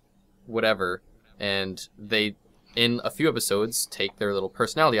whatever, and they, in a few episodes, take their little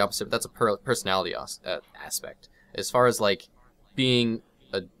personality opposite, but that's a personality aspect. As far as, like, being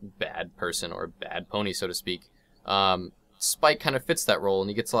a bad person or a bad pony, so to speak, Spike kind of fits that role, and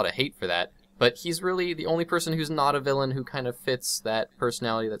he gets a lot of hate for that, but he's really the only person who's not a villain who kind of fits that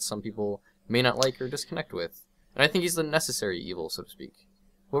personality that some people may not like or disconnect with. And I think he's the necessary evil, so to speak.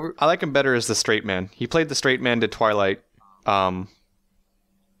 I like him better as the straight man. He played the straight man to Twilight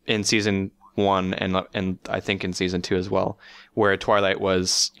in season 1 and I think in season 2 as well, where Twilight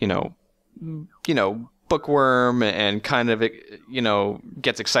was, bookworm and kind of,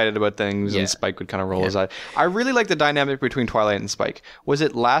 gets excited about things, and Spike would kind of roll his eye. I really like the dynamic between Twilight and Spike. Was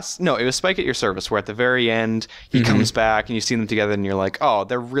it No, it was Spike at Your Service, where at the very end, he comes back and you see them together and you're like, oh,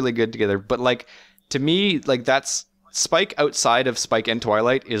 they're really good together. But, like, to me, like, that's Spike outside of Spike and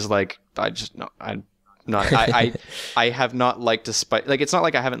Twilight is like, I have not liked a Spike. Like, it's not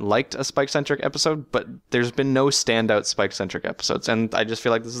like I haven't liked a Spike-centric episode, but there's been no standout Spike-centric episodes, and I just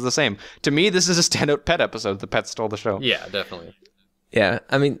feel like this is the same. To me, this is a standout pet episode. The pet stole the show. Yeah, definitely. Yeah,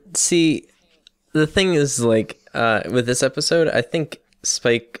 I mean, see, the thing is, like, with this episode, I think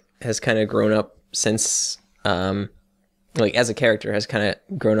Spike has kind of grown up since, like, as a character, has kind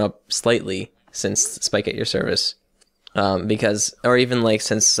of grown up slightly since Spike at Your Service, because, or even, like,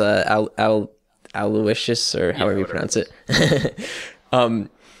 since Aloysius, or however you pronounce it.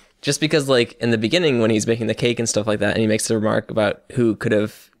 Just because, like, in the beginning when he's making the cake and stuff like that, and he makes the remark about who could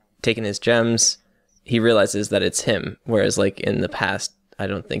have taken his gems, he realizes that it's him, whereas, like, in the past, I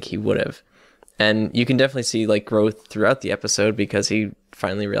don't think he would have. And you can definitely see, like, growth throughout the episode, because he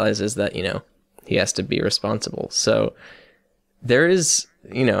finally realizes that, he has to be responsible. So there is,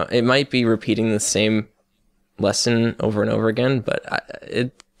 it might be repeating the same, lesson over and over again, but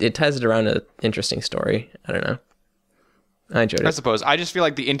it ties it around an interesting story. I don't know. I enjoyed it. I suppose. I just feel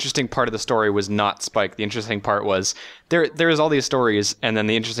like the interesting part of the story was not Spike. The interesting part was there's all these stories, and then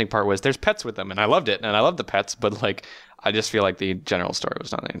the interesting part was there's pets with them, and I loved it, and I loved the pets, but like I just feel like the general story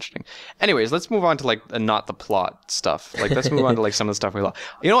was not that interesting. Anyways, let's move on to like the not the plot stuff. Like let's move on to like some of the stuff we love.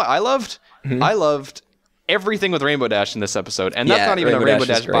 You know what I loved? I loved everything with Rainbow Dash in this episode, and that's not even a Rainbow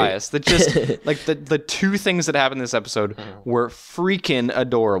Dash bias. That just like the two things that happened in this episode were freaking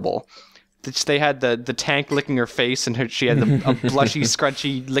adorable. They had the tank licking her face, and she had a blushy,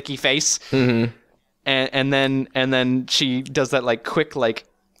 scrunchy, licky face, and then she does that like quick like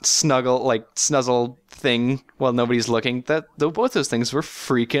snuzzle thing while nobody's looking. Both those things were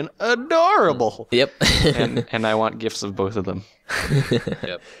freaking adorable. Yep. and I want gifs of both of them.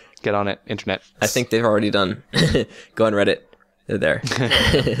 Yep. Get on it, internet. I think they've already done. Go on Reddit. They're there.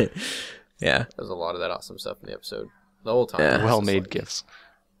 Yeah. There's a lot of that awesome stuff in the episode. The whole time. Yeah. Well-made gifs.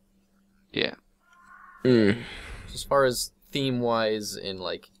 Yeah. As far as theme-wise and,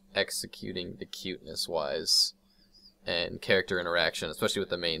 like, executing the cuteness-wise and character interaction, especially with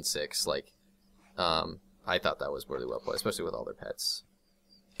the main six, like, I thought that was really well played, especially with all their pets.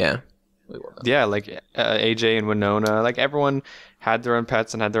 Yeah. Really well done. Yeah, like AJ and Winona, like everyone had their own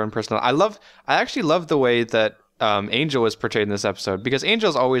pets and had their own personality. I actually love the way that Angel was portrayed in this episode, because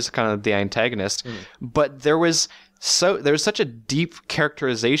Angel's always kind of the antagonist, but there was such a deep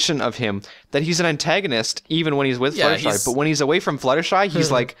characterization of him that he's an antagonist even when he's with Fluttershy, but when he's away from Fluttershy,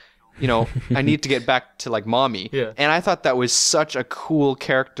 he's like, you know, I need to get back to like mommy. Yeah. And I thought that was such a cool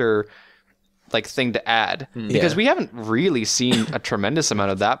character like thing to add, because we haven't really seen a tremendous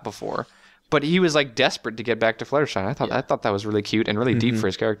amount of that before. But he was like desperate to get back to Fluttershy. I thought that was really cute and really deep for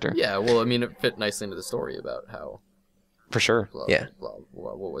his character. Yeah, well, I mean, it fit nicely into the story about how... For sure. What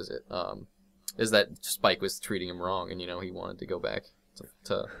was it? Is that Spike was treating him wrong, and, you know, he wanted to go back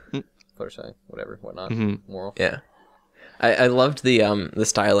to Fluttershy, whatnot. Moral. Yeah. I loved the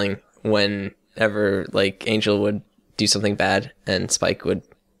styling whenever, like, Angel would do something bad, and Spike would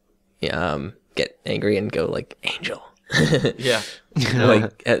get angry and go, like, Angel. Yeah.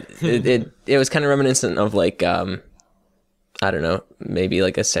 Like it was kind of reminiscent of like I don't know, maybe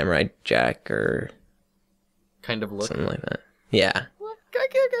like a Samurai Jack or kind of look. Something like that. Yeah. Well,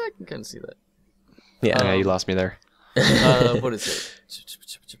 I can kind of see that. Yeah. Yeah, you lost me there. What is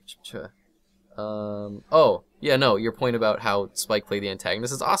it? Oh, yeah, no, your point about how Spike played the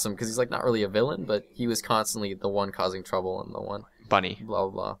antagonist is awesome, because he's like not really a villain, but he was constantly the one causing trouble and the one Bunny. blah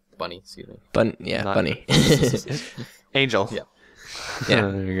blah blah. Bunny, excuse me. Bunny. Angel. Yeah. Yeah.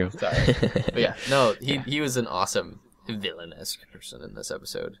 There you go. Sorry. But yeah, no, he was an awesome villain-esque person in this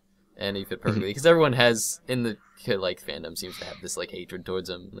episode, and he fit perfectly, because everyone has in the like fandom seems to have this like hatred towards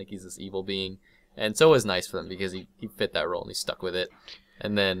him, like he's this evil being, and so it was nice for them because he fit that role and he stuck with it.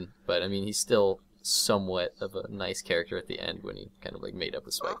 And then, but I mean, he's still somewhat of a nice character at the end when he kind of like made up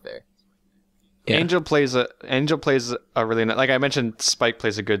with Spike there. Yeah. Angel plays a really like I mentioned, Spike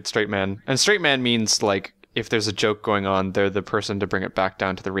plays a good straight man, and straight man means like if there's a joke going on, they're the person to bring it back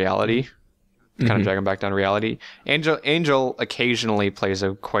down to the reality, kind of drag him back down to reality. Angel occasionally plays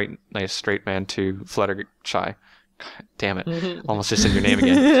a quite nice straight man to Fluttershy. God damn it, almost just said your name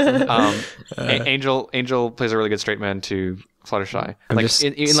again. Angel plays a really good straight man to Fluttershy. Like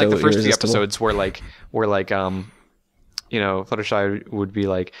in like the first few episodes where you know, Fluttershy would be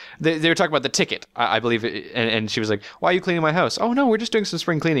like, they were talking about the ticket, I believe, and she was like, "Why are you cleaning my house?" "Oh no, we're just doing some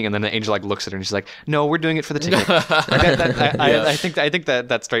spring cleaning." And then the Angel like looks at her and she's like, "No, we're doing it for the ticket." I think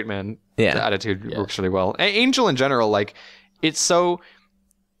that straight man attitude works really well. Angel in general, like, it's so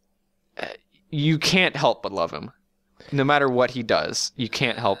you can't help but love him. No matter what he does, you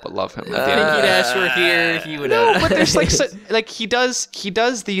can't help but love him. If Pinky Dash were here, he would. No, but there's like he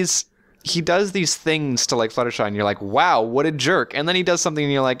does these things to like Fluttershy, and you're like, wow, what a jerk. And then he does something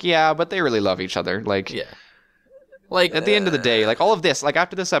and you're like, yeah, but they really love each other. Like, yeah. Like at the end of the day, like all of this, like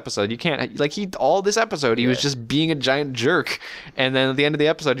after this episode, you can't like all this episode he was just being a giant jerk, and then at the end of the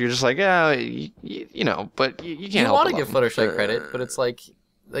episode you're just like, yeah, you know, but you can't. You want to give Fluttershy credit, but it's like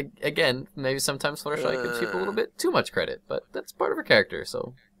again, maybe sometimes Fluttershy gives people a little bit too much credit, but that's part of her character.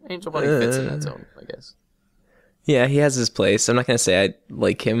 So Angel Bunny fits in that zone, I guess. Yeah, he has his place. I'm not gonna say I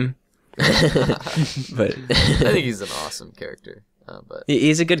like him. But I think he's an awesome character, but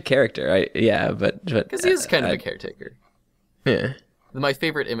he's a good character. But because he is kind of a caretaker. Yeah. My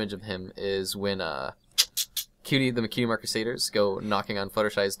favorite image of him is when the Cutie Art Crusaders go knocking on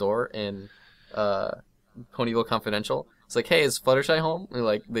Fluttershy's door in Ponyville Confidential. It's like, hey, is Fluttershy home?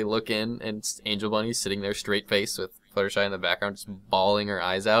 And they look in, and it's Angel Bunny sitting there straight faced with Fluttershy in the background, just bawling her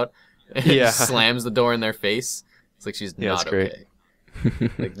eyes out. and Yeah. slams the door in their face. It's like she's Yeah, not that's great. okay.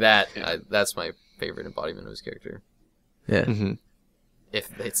 Like that. That's my favorite embodiment of his character, Yeah. Mhm. if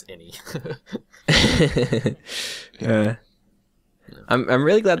it's any. I'm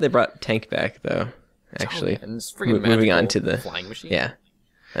really glad they brought Tank back though. Actually, and it's freaking moving on magical to the flying machine. Yeah,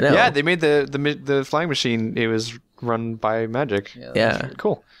 I know. Yeah, they made the flying machine. It was run by magic. Yeah.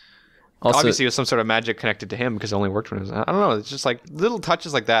 Cool. Also, Obviously, it was some sort of magic connected to him because it only worked when it was. I don't know. It's just like little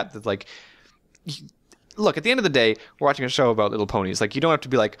touches like that. That like, look. At the end of the day, we're watching a show about little ponies. Like, you don't have to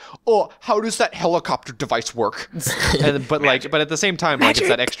be like, oh, how does that helicopter device work? but at the same time, like, it's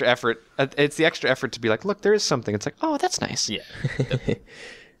that extra effort. It's the extra effort to be like, look, there is something. It's like, oh, that's nice. Yeah.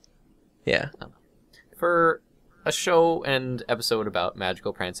 yeah. For a show and episode about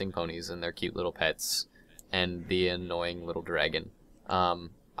magical prancing ponies and their cute little pets and the annoying little dragon,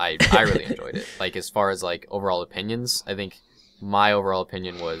 I really enjoyed it. Like, as far as like overall opinions, I think my overall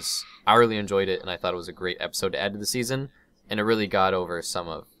opinion was I really enjoyed it, and I thought it was a great episode to add to the season, and it really got over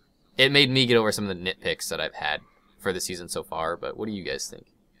it made me get over some of the nitpicks that I've had for the season so far. But what do you guys think?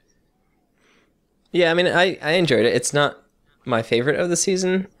 Yeah, I mean, I enjoyed it. It's not my favorite of the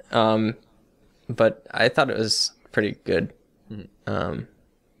season, but I thought it was pretty good. Mm-hmm.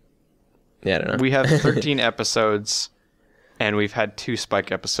 Yeah, I don't know. We have 13 episodes, and we've had 2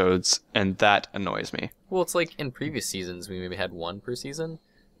 Spike episodes, and that annoys me. Well, it's like in previous seasons we maybe had 1 per season,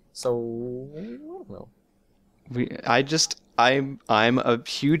 so I don't know. I'm a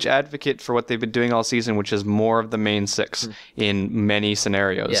huge advocate for what they've been doing all season, which is more of the main 6 in many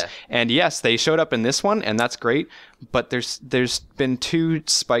scenarios. Yeah. And yes, they showed up in this one, and that's great. But there's been 2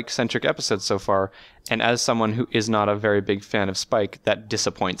 Spike-centric episodes so far, and as someone who is not a very big fan of Spike, that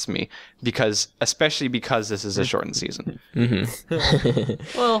disappoints me especially because this is a shortened season.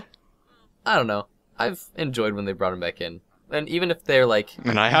 Well, I don't know. I've enjoyed when they brought him back in. And even if they're like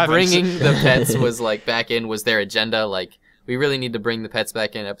And I haven't. bringing the pets was like back in was their agenda, like we really need to bring the pets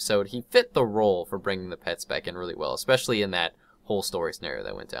back in episode. He fit the role for bringing the pets back in really well, especially in that whole story scenario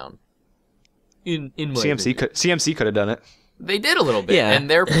that went down. In my opinion. CMC could have done it. They did a little bit, Yeah. and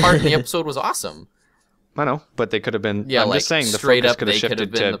their part in the episode was awesome. I know, but they could have been. Yeah, I'm like just saying the straight focus up, could have they could have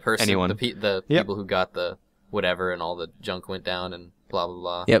shifted been to the person, anyone. the Yep. people who got the whatever, and all the junk went down, and blah blah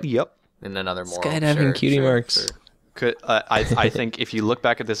blah. Yep. Yep. And another moral. Skydiving cutie marks. I think if you look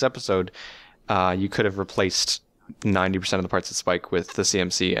back at this episode, you could have replaced 90% of the parts of Spike with the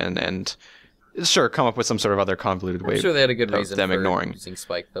CMC and sure, come up with some sort of other convoluted way I'm sure they had a good of reason them for ignoring. using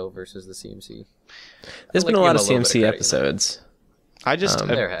Spike though versus the CMC. There's I'd been a like lot to of give him a little bit of CMC credit, episodes. I just,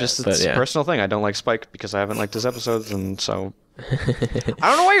 There has, it's but yeah. a personal thing. I don't like Spike because I haven't liked his episodes, and so I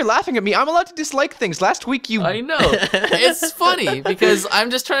don't know why you're laughing at me. I'm allowed to dislike things. Last week you I know. It's funny because I'm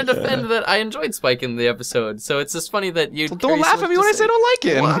just trying to defend that I enjoyed Spike in the episode. So it's just funny that you don't laugh at me when I say I don't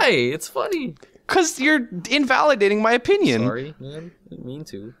like him. Why? It's funny. Because you're invalidating my opinion. Sorry, man. Didn't mean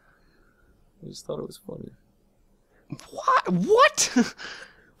to. I just thought it was funny. What?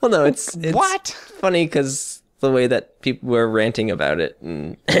 Well, no, it's What? funny because the way that people were ranting about it,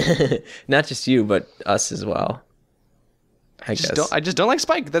 and not just you, but us as well. I guess. I just don't like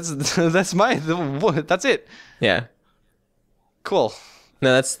Spike. That's that's it. Yeah. Cool.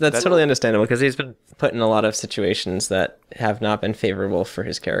 No, that's totally understandable because he's been put in a lot of situations that have not been favorable for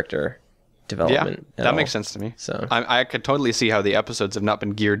his character Yeah, development. that makes sense to me. So I could totally see how the episodes have not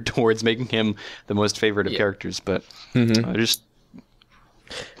been geared towards making him the most favorite of characters, but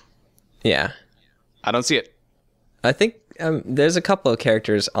yeah, I don't see it. I think there's a couple of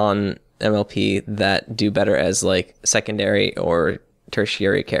characters on MLP that do better as like secondary or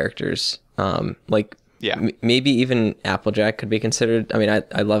tertiary characters. Like maybe even Applejack could be considered. I mean,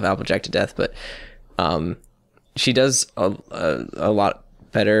 I love Applejack to death, but she does a lot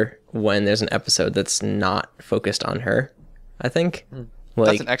better when there's an episode that's not focused on her, I think. Like,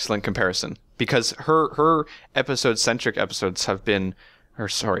 That's an excellent comparison because her episode-centric episodes have been, her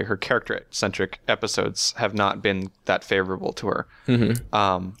character-centric episodes have not been that favorable to her.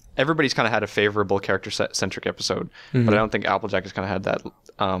 Everybody's kind of had a favorable character-centric episode, but I don't think Applejack has kind of had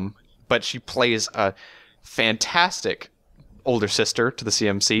that. But she plays a fantastic older sister to the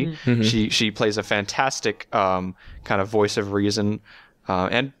CMC. She plays a fantastic kind of voice of reason.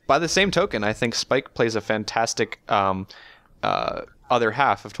 And by the same token, I think Spike plays a fantastic other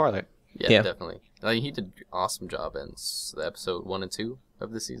half of Twilight. Yeah, definitely. He did an awesome job in the episode 1 and 2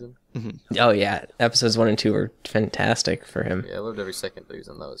 of the season. Oh yeah, episodes 1 and 2 were fantastic for him. Yeah, I loved every second that he was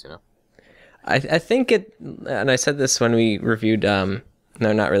in those, you know. I think it, and I said this when we reviewed, no,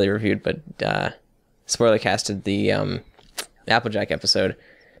 not really reviewed, but spoiler casted the Applejack episode.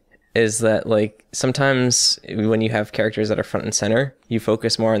 is that like sometimes when you have characters that are front and center, you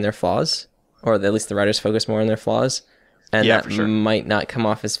focus more on their flaws, or at least the writers focus more on their flaws, and Yeah, that for sure. might not come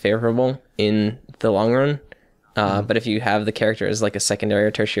off as favorable in the long run. But if you have the character as like a secondary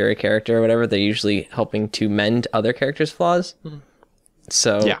or tertiary character or whatever, they're usually helping to mend other characters' flaws.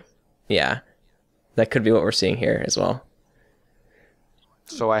 So yeah, that could be what we're seeing here as well.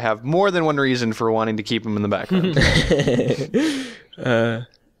 So I have more than one reason for wanting to keep him in the background.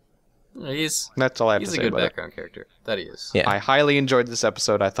 That's all I have to He's say a good about it. background character. That he is. Yeah. I highly enjoyed this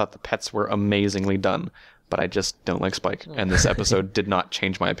episode. I thought the pets were amazingly done, but I just don't like Spike, and this episode did not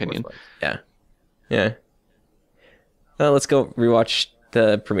change my opinion. Yeah. Well, let's go rewatch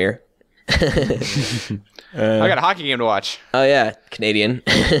the premiere. I got a hockey game to watch. Oh yeah, Canadian.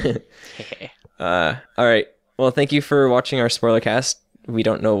 All right. Well, thank you for watching our spoiler cast. We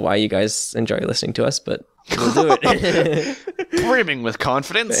don't know why you guys enjoy listening to us, but we'll do it. Brimming with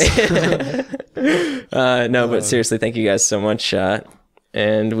confidence. No, but seriously, thank you guys so much.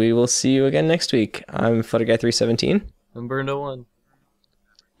 And we will see you again next week. I'm Flutterguy317. I'm Burned01.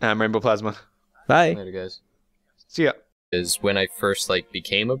 I'm Rainbow Plasma. Bye. Later, guys. See ya. Is when I first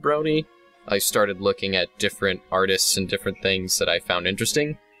became a brony, I started looking at different artists and different things that I found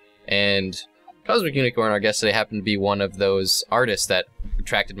interesting, and CosmicUnicorn, our guest today, happened to be one of those artists that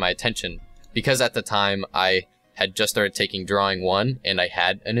attracted my attention, because at the time I had just started taking Drawing 1, and I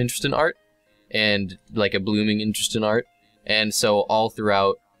had an interest in art, and like a blooming interest in art, and so all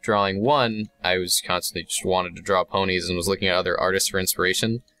throughout Drawing 1, I was constantly just wanted to draw ponies and was looking at other artists for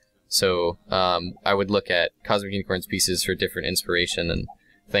inspiration. So I would look at CosmicUnicorn's pieces for different inspiration and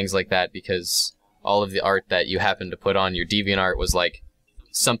things like that, because all of the art that you happened to put on your DeviantArt was like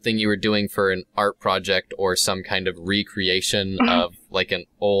something you were doing for an art project or some kind of recreation of like an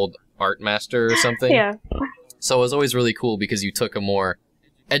old art master or something. Yeah. So it was always really cool because you took a more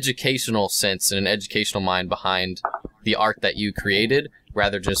educational sense and an educational mind behind the art that you created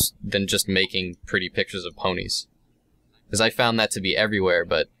rather than just making pretty pictures of ponies. Because I found that to be everywhere,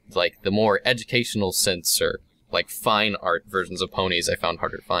 but like the more educational sense or like fine art versions of ponies I found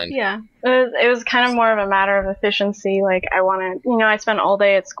harder to find. Yeah. It was kind of more of a matter of efficiency. Like, I wanted, I spent all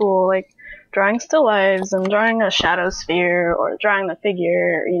day at school, like, drawing still lives and drawing a shadow sphere or drawing the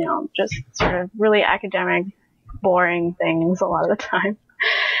figure, just sort of really academic, boring things a lot of the time.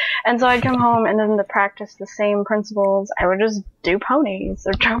 And so I'd come home, and then to practice the same principles, I would just do ponies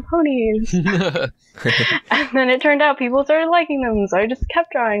or draw ponies. And then it turned out people started liking them, so I just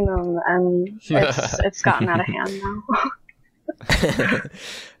kept drawing them, and it's gotten out of hand now.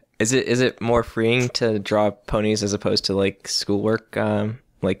 Is it more freeing to draw ponies as opposed to like schoolwork?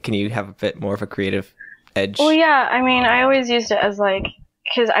 Like, can you have a bit more of a creative edge? Well, yeah. I mean, I always used it as like,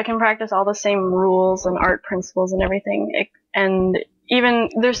 because I can practice all the same rules and art principles and everything, and even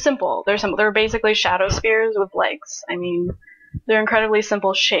they're simple. They're basically shadow spheres with legs. I mean, they're incredibly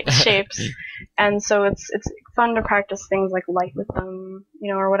simple shapes, and so it's fun to practice things like light with them,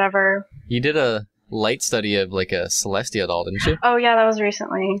 or whatever. You did a light study of like a Celestia doll, didn't you? Oh yeah, that was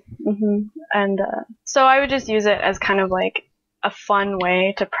recently. And so I would just use it as kind of like a fun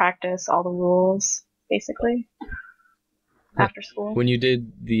way to practice all the rules, basically, after school. When you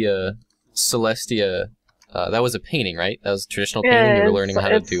did the Celestia. That was a painting, right? That was traditional painting. You were learning how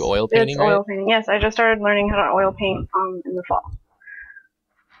to do oil painting, right? It's oil painting. Yes, I just started learning how to oil paint in the fall.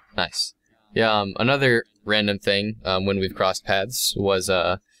 Nice. Yeah. Another random thing when we've crossed paths was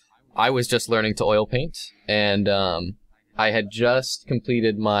I was just learning to oil paint, and I had just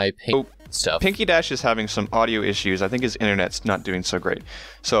completed my paint stuff. Pinky Dash is having some audio issues. I think his internet's not doing so great.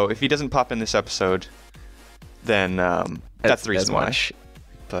 So if he doesn't pop in this episode, then that's the reason why.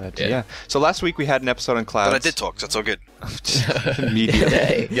 But yeah. So last week we had an episode on clouds. But I did talk, so it's all good.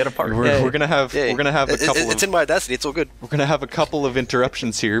 Media. Get a part. We're gonna have a couple. It's in my Audacity. It's all good. We're gonna have a couple of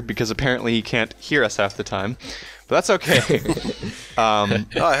interruptions here because apparently he can't hear us half the time, but that's okay.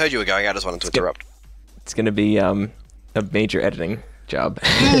 I heard you were going. I just wanted to interrupt. It's gonna be a major editing job.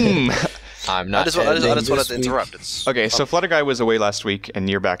 I'm not. I just wanted to interrupt. Okay, so Flutterguy was away last week, and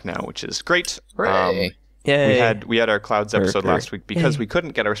you're back now, which is great. Hooray. Yay. We had our clouds episode last week because we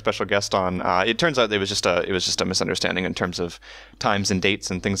couldn't get our special guest on. It turns out it was just a misunderstanding in terms of times and dates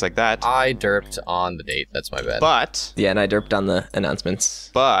and things like that. I derped on the date. That's my bad. But yeah, and I derped on the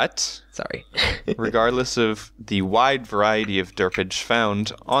announcements. But sorry. Regardless of the wide variety of derpage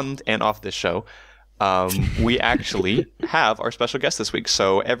found on and off this show, we actually have our special guest this week.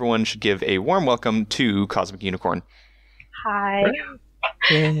 So everyone should give a warm welcome to Cosmic Unicorn. Hi.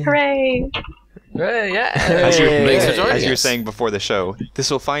 Hooray. Hey, yeah. As you, Thanks for joining as you were us. saying before the show, this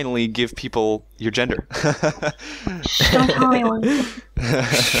will finally give people your gender. Don't tell anyone.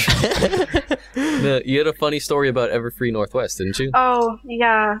 No, you had a funny story about Everfree Northwest, didn't you? Oh,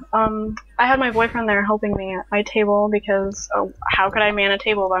 yeah. I had my boyfriend there helping me at my table because how could I man a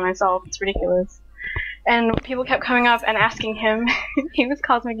table by myself? It's ridiculous. And people kept coming up and asking him he was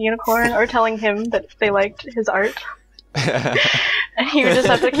CosmicUnicorn or telling him that they liked his art. And he would just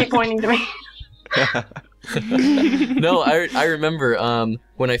have to keep pointing to me. No, I remember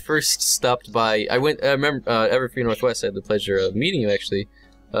when I first stopped by. I remember Everfree Northwest. I had the pleasure of meeting you actually.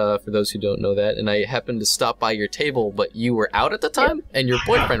 For those who don't know that, and I happened to stop by your table, but you were out at the time, and your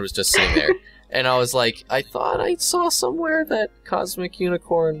boyfriend was just sitting there. And I was like, I thought I saw somewhere that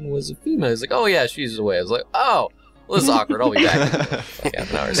CosmicUnicorn was a female. He's like, oh yeah, she's away. I was like, oh, well, this is awkward. I'll be back in like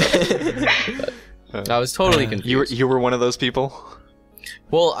half an hour or something. But I was totally confused. You were one of those people?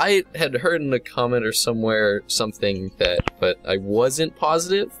 Well, I had heard in a comment or somewhere something that, but I wasn't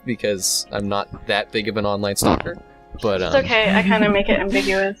positive because I'm not that big of an online stalker. But It's okay, I kind of make it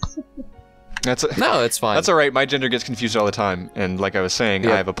ambiguous. no, it's fine. That's all right. My gender gets confused all the time, and like I was saying,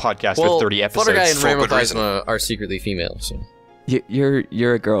 I have a podcast with 30 episodes. Flutter Guy and for Rainbow good reason. Plasma are secretly female, so.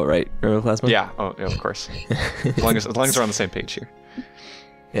 You're a girl, right, Rainbow Plasma? Yeah, of course. as long as we're on the same page here.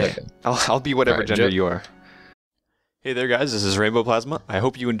 Yeah. Okay. I'll be whatever Alright, gender Joe. you are. Hey there, guys. This is Rainbow Plasma. I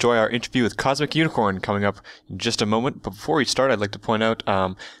hope you enjoy our interview with CosmicUnicorn coming up in just a moment. But before we start, I'd like to point out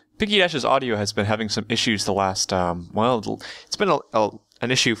Piggy Dash's audio has been having some issues the last, it's been an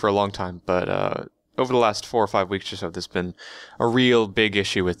issue for a long time, but over the last 4 or 5 weeks or so, there's been a real big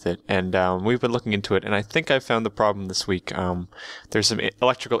issue with it, and we've been looking into it, and I think I found the problem this week. There's some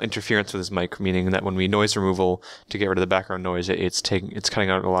electrical interference with his mic, meaning that when we noise removal to get rid of the background noise, it's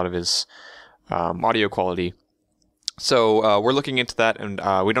cutting out a lot of his audio quality. So we're looking into that, and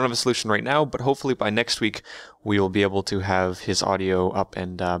we don't have a solution right now, but hopefully by next week we will be able to have his audio up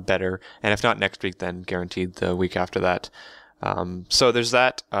and better, and if not next week, then guaranteed the week after that. So there's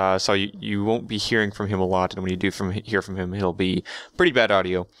that. So you won't be hearing from him a lot, and when you do hear from him, he'll be pretty bad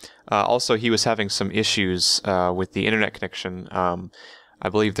audio. Also, he was having some issues with the internet connection. I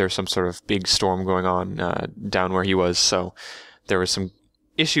believe there's some sort of big storm going on down where he was, so there was some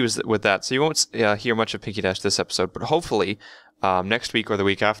issues with that. So you won't hear much of Pinky Dash this episode, but hopefully next week or the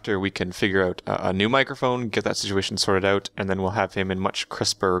week after we can figure out a new microphone, get that situation sorted out, and then we'll have him in much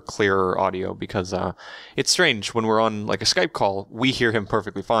crisper, clearer audio, because it's strange when we're on like a Skype call, we hear him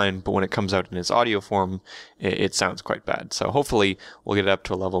perfectly fine, but when it comes out in his audio form, it sounds quite bad. So hopefully we'll get it up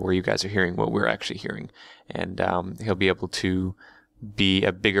to a level where you guys are hearing what we're actually hearing, and he'll be able to be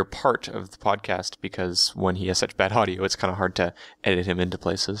a bigger part of the podcast, because when he has such bad audio, it's kind of hard to edit him into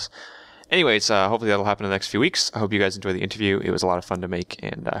places. Anyways, hopefully that'll happen in the next few weeks. I hope you guys enjoy the interview. It was a lot of fun to make,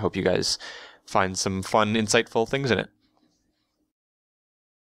 and I hope you guys find some fun, insightful things in it.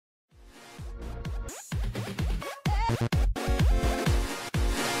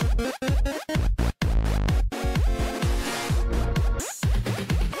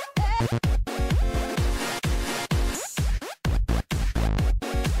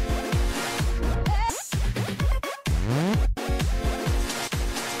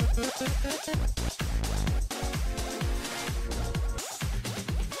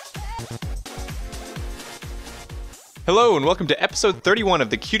 Hello, and welcome to episode 31 of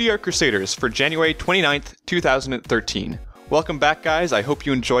the Cutie Art Crusaders for January 29th, 2013. Welcome back, guys. I hope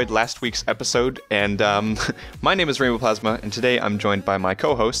you enjoyed last week's episode, and my name is Rainbow Plasma, and today I'm joined by my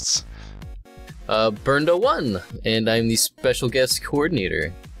co-hosts. Burned01, and I'm the special guest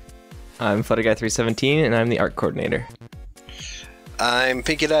coordinator. I'm Flutter Guy 317, and I'm the art coordinator. I'm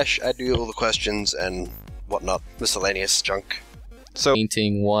Pinky Dash. I do all the questions and whatnot, miscellaneous junk. So,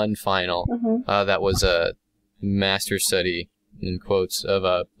 Painting one final. That was a master study, in quotes, of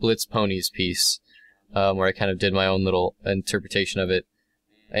a Blitz Ponies piece, where I kind of did my own little interpretation of it.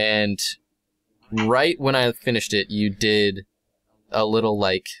 And right when I finished it, you did a little,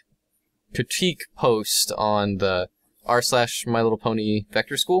 like, critique post on the r/My Little Pony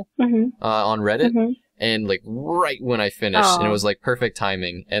Vector School on Reddit. And, like, right when I finished, and it was, like, perfect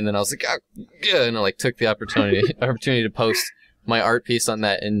timing. And then I was like, yeah, and I, like, took the opportunity to post my art piece on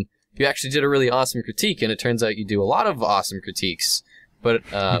that. And you actually did a really awesome critique, and it turns out you do a lot of awesome critiques. But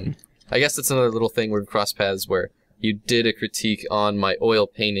I guess that's another little thing where we cross paths, where you did a critique on my oil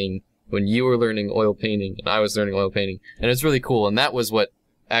painting when you were learning oil painting and I was learning oil painting. And it's really cool, and that was what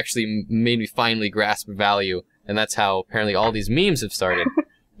actually made me finally grasp value. And that's how apparently all these memes have started.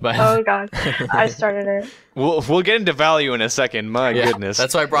 But Oh god, I started it. we'll get into value in a second. My goodness.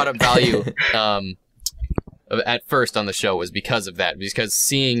 That's why I brought up value at first on the show, was because of that. Because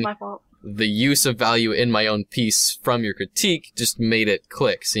seeing My fault. the use of value in my own piece from your critique just made it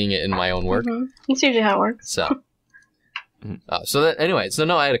click, seeing it in my own work. That's usually how it works. So,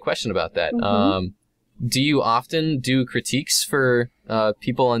 no, I had a question about that. Do you often do critiques for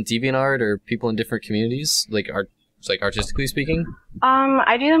people on DeviantArt or people in different communities, like artistically speaking?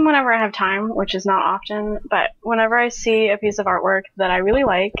 I do them whenever I have time, which is not often, but whenever I see a piece of artwork that I really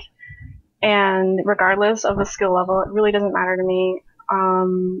like, and regardless of the skill level, it really doesn't matter to me.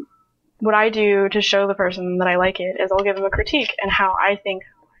 What I do to show the person that I like it is I'll give them a critique and how I think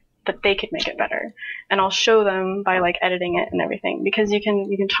that they could make it better, and I'll show them by like editing it and everything, because you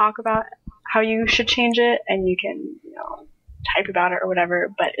can talk about how you should change it and you can type about it or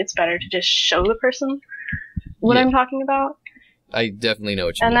whatever, but it's better to just show the person what I'm talking about. I definitely know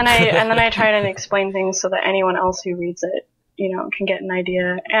what you mean. And then I try to explain things so that anyone else who reads it can get an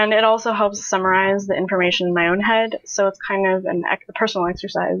idea. And it also helps summarize the information in my own head, so it's kind of a personal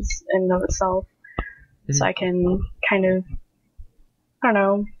exercise in and of itself. So I can kind of, I don't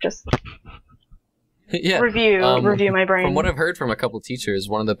know, just review my brain. From what I've heard from a couple teachers,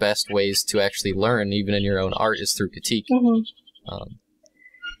 one of the best ways to actually learn, even in your own art, is through critique.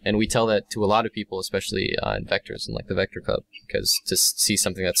 And we tell that to a lot of people, especially in vectors and like the Vector Club, because to see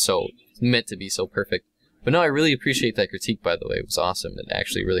something that's so meant to be so perfect. But no, I really appreciate that critique, by the way. It was awesome. It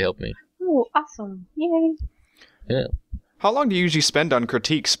actually really helped me. Oh, awesome. Yay. Yeah. How long do you usually spend on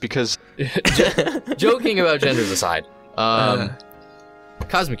critiques? Because... Joking about genders aside.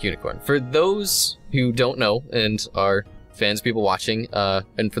 CosmicUnicorn. For those who don't know and are fans of people watching,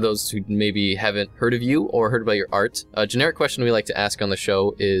 and for those who maybe haven't heard of you or heard about your art, a generic question we like to ask on the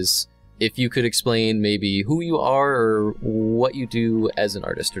show is if you could explain maybe who you are or what you do as an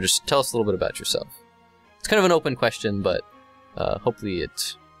artist, or just tell us a little bit about yourself. It's kind of an open question, but hopefully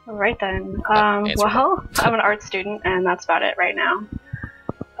it... All right then. Well, I'm an art student, and that's about it right now.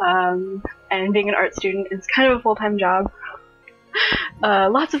 And being an art student is kind of a full-time job.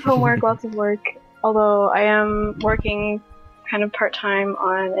 Lots of homework, lots of work. Although I am working kind of part-time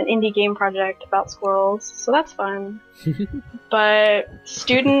on an indie game project about squirrels, so that's fun. But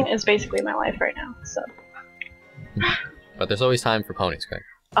student is basically my life right now, so. But there's always time for ponies, correct?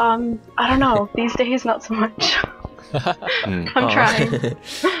 I don't know. These days, not so much. I'm trying.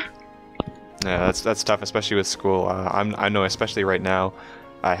 Yeah, that's tough, especially with school. I know, especially right now,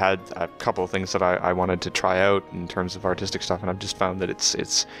 I had a couple of things that I wanted to try out in terms of artistic stuff, and I've just found that it's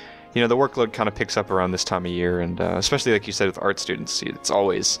the workload kind of picks up around this time of year, and especially like you said with art students, it's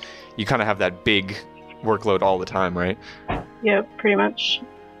always, you kind of have that big workload all the time, right? Yeah, pretty much.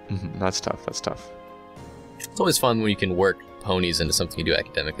 That's tough. It's always fun when you can work ponies into something you do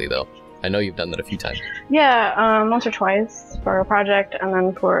academically, though. I know you've done that a few times. Yeah, once or twice for a project, and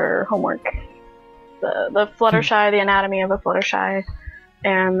then for homework. The Fluttershy, the anatomy of a Fluttershy,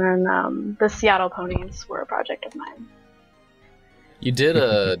 and then the Seattle ponies were a project of mine. You did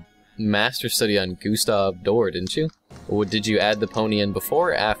a master study on Gustav Dorr, didn't you? Or did you add the pony in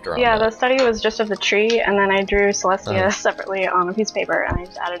before or after? Yeah, the study was just of the tree, and then I drew Celestia separately on a piece of paper, and I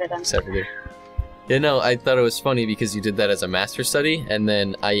just added it in. Separately. Yeah, no, I thought it was funny because you did that as a master study, and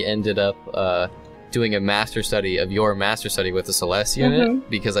then I ended up doing a master study of your master study with the Celestia in it,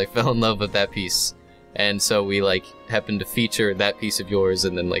 because I fell in love with that piece. And so we, happened to feature that piece of yours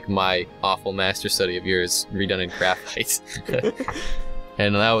and then, my awful master study of yours redone in graphite.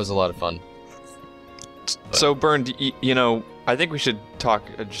 And that was a lot of fun. So, Bern, I think we should talk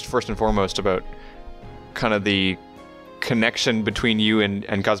just first and foremost about kind of the connection between you and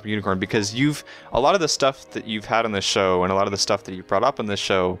CosmicUnicorn, because a lot of the stuff that you've had on this show and a lot of the stuff that you brought up on this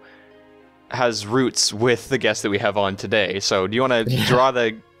show has roots with the guest that we have on today. So do you want to draw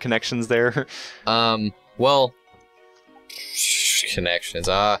the connections there? Well, connections.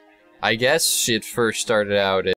 I guess it first started out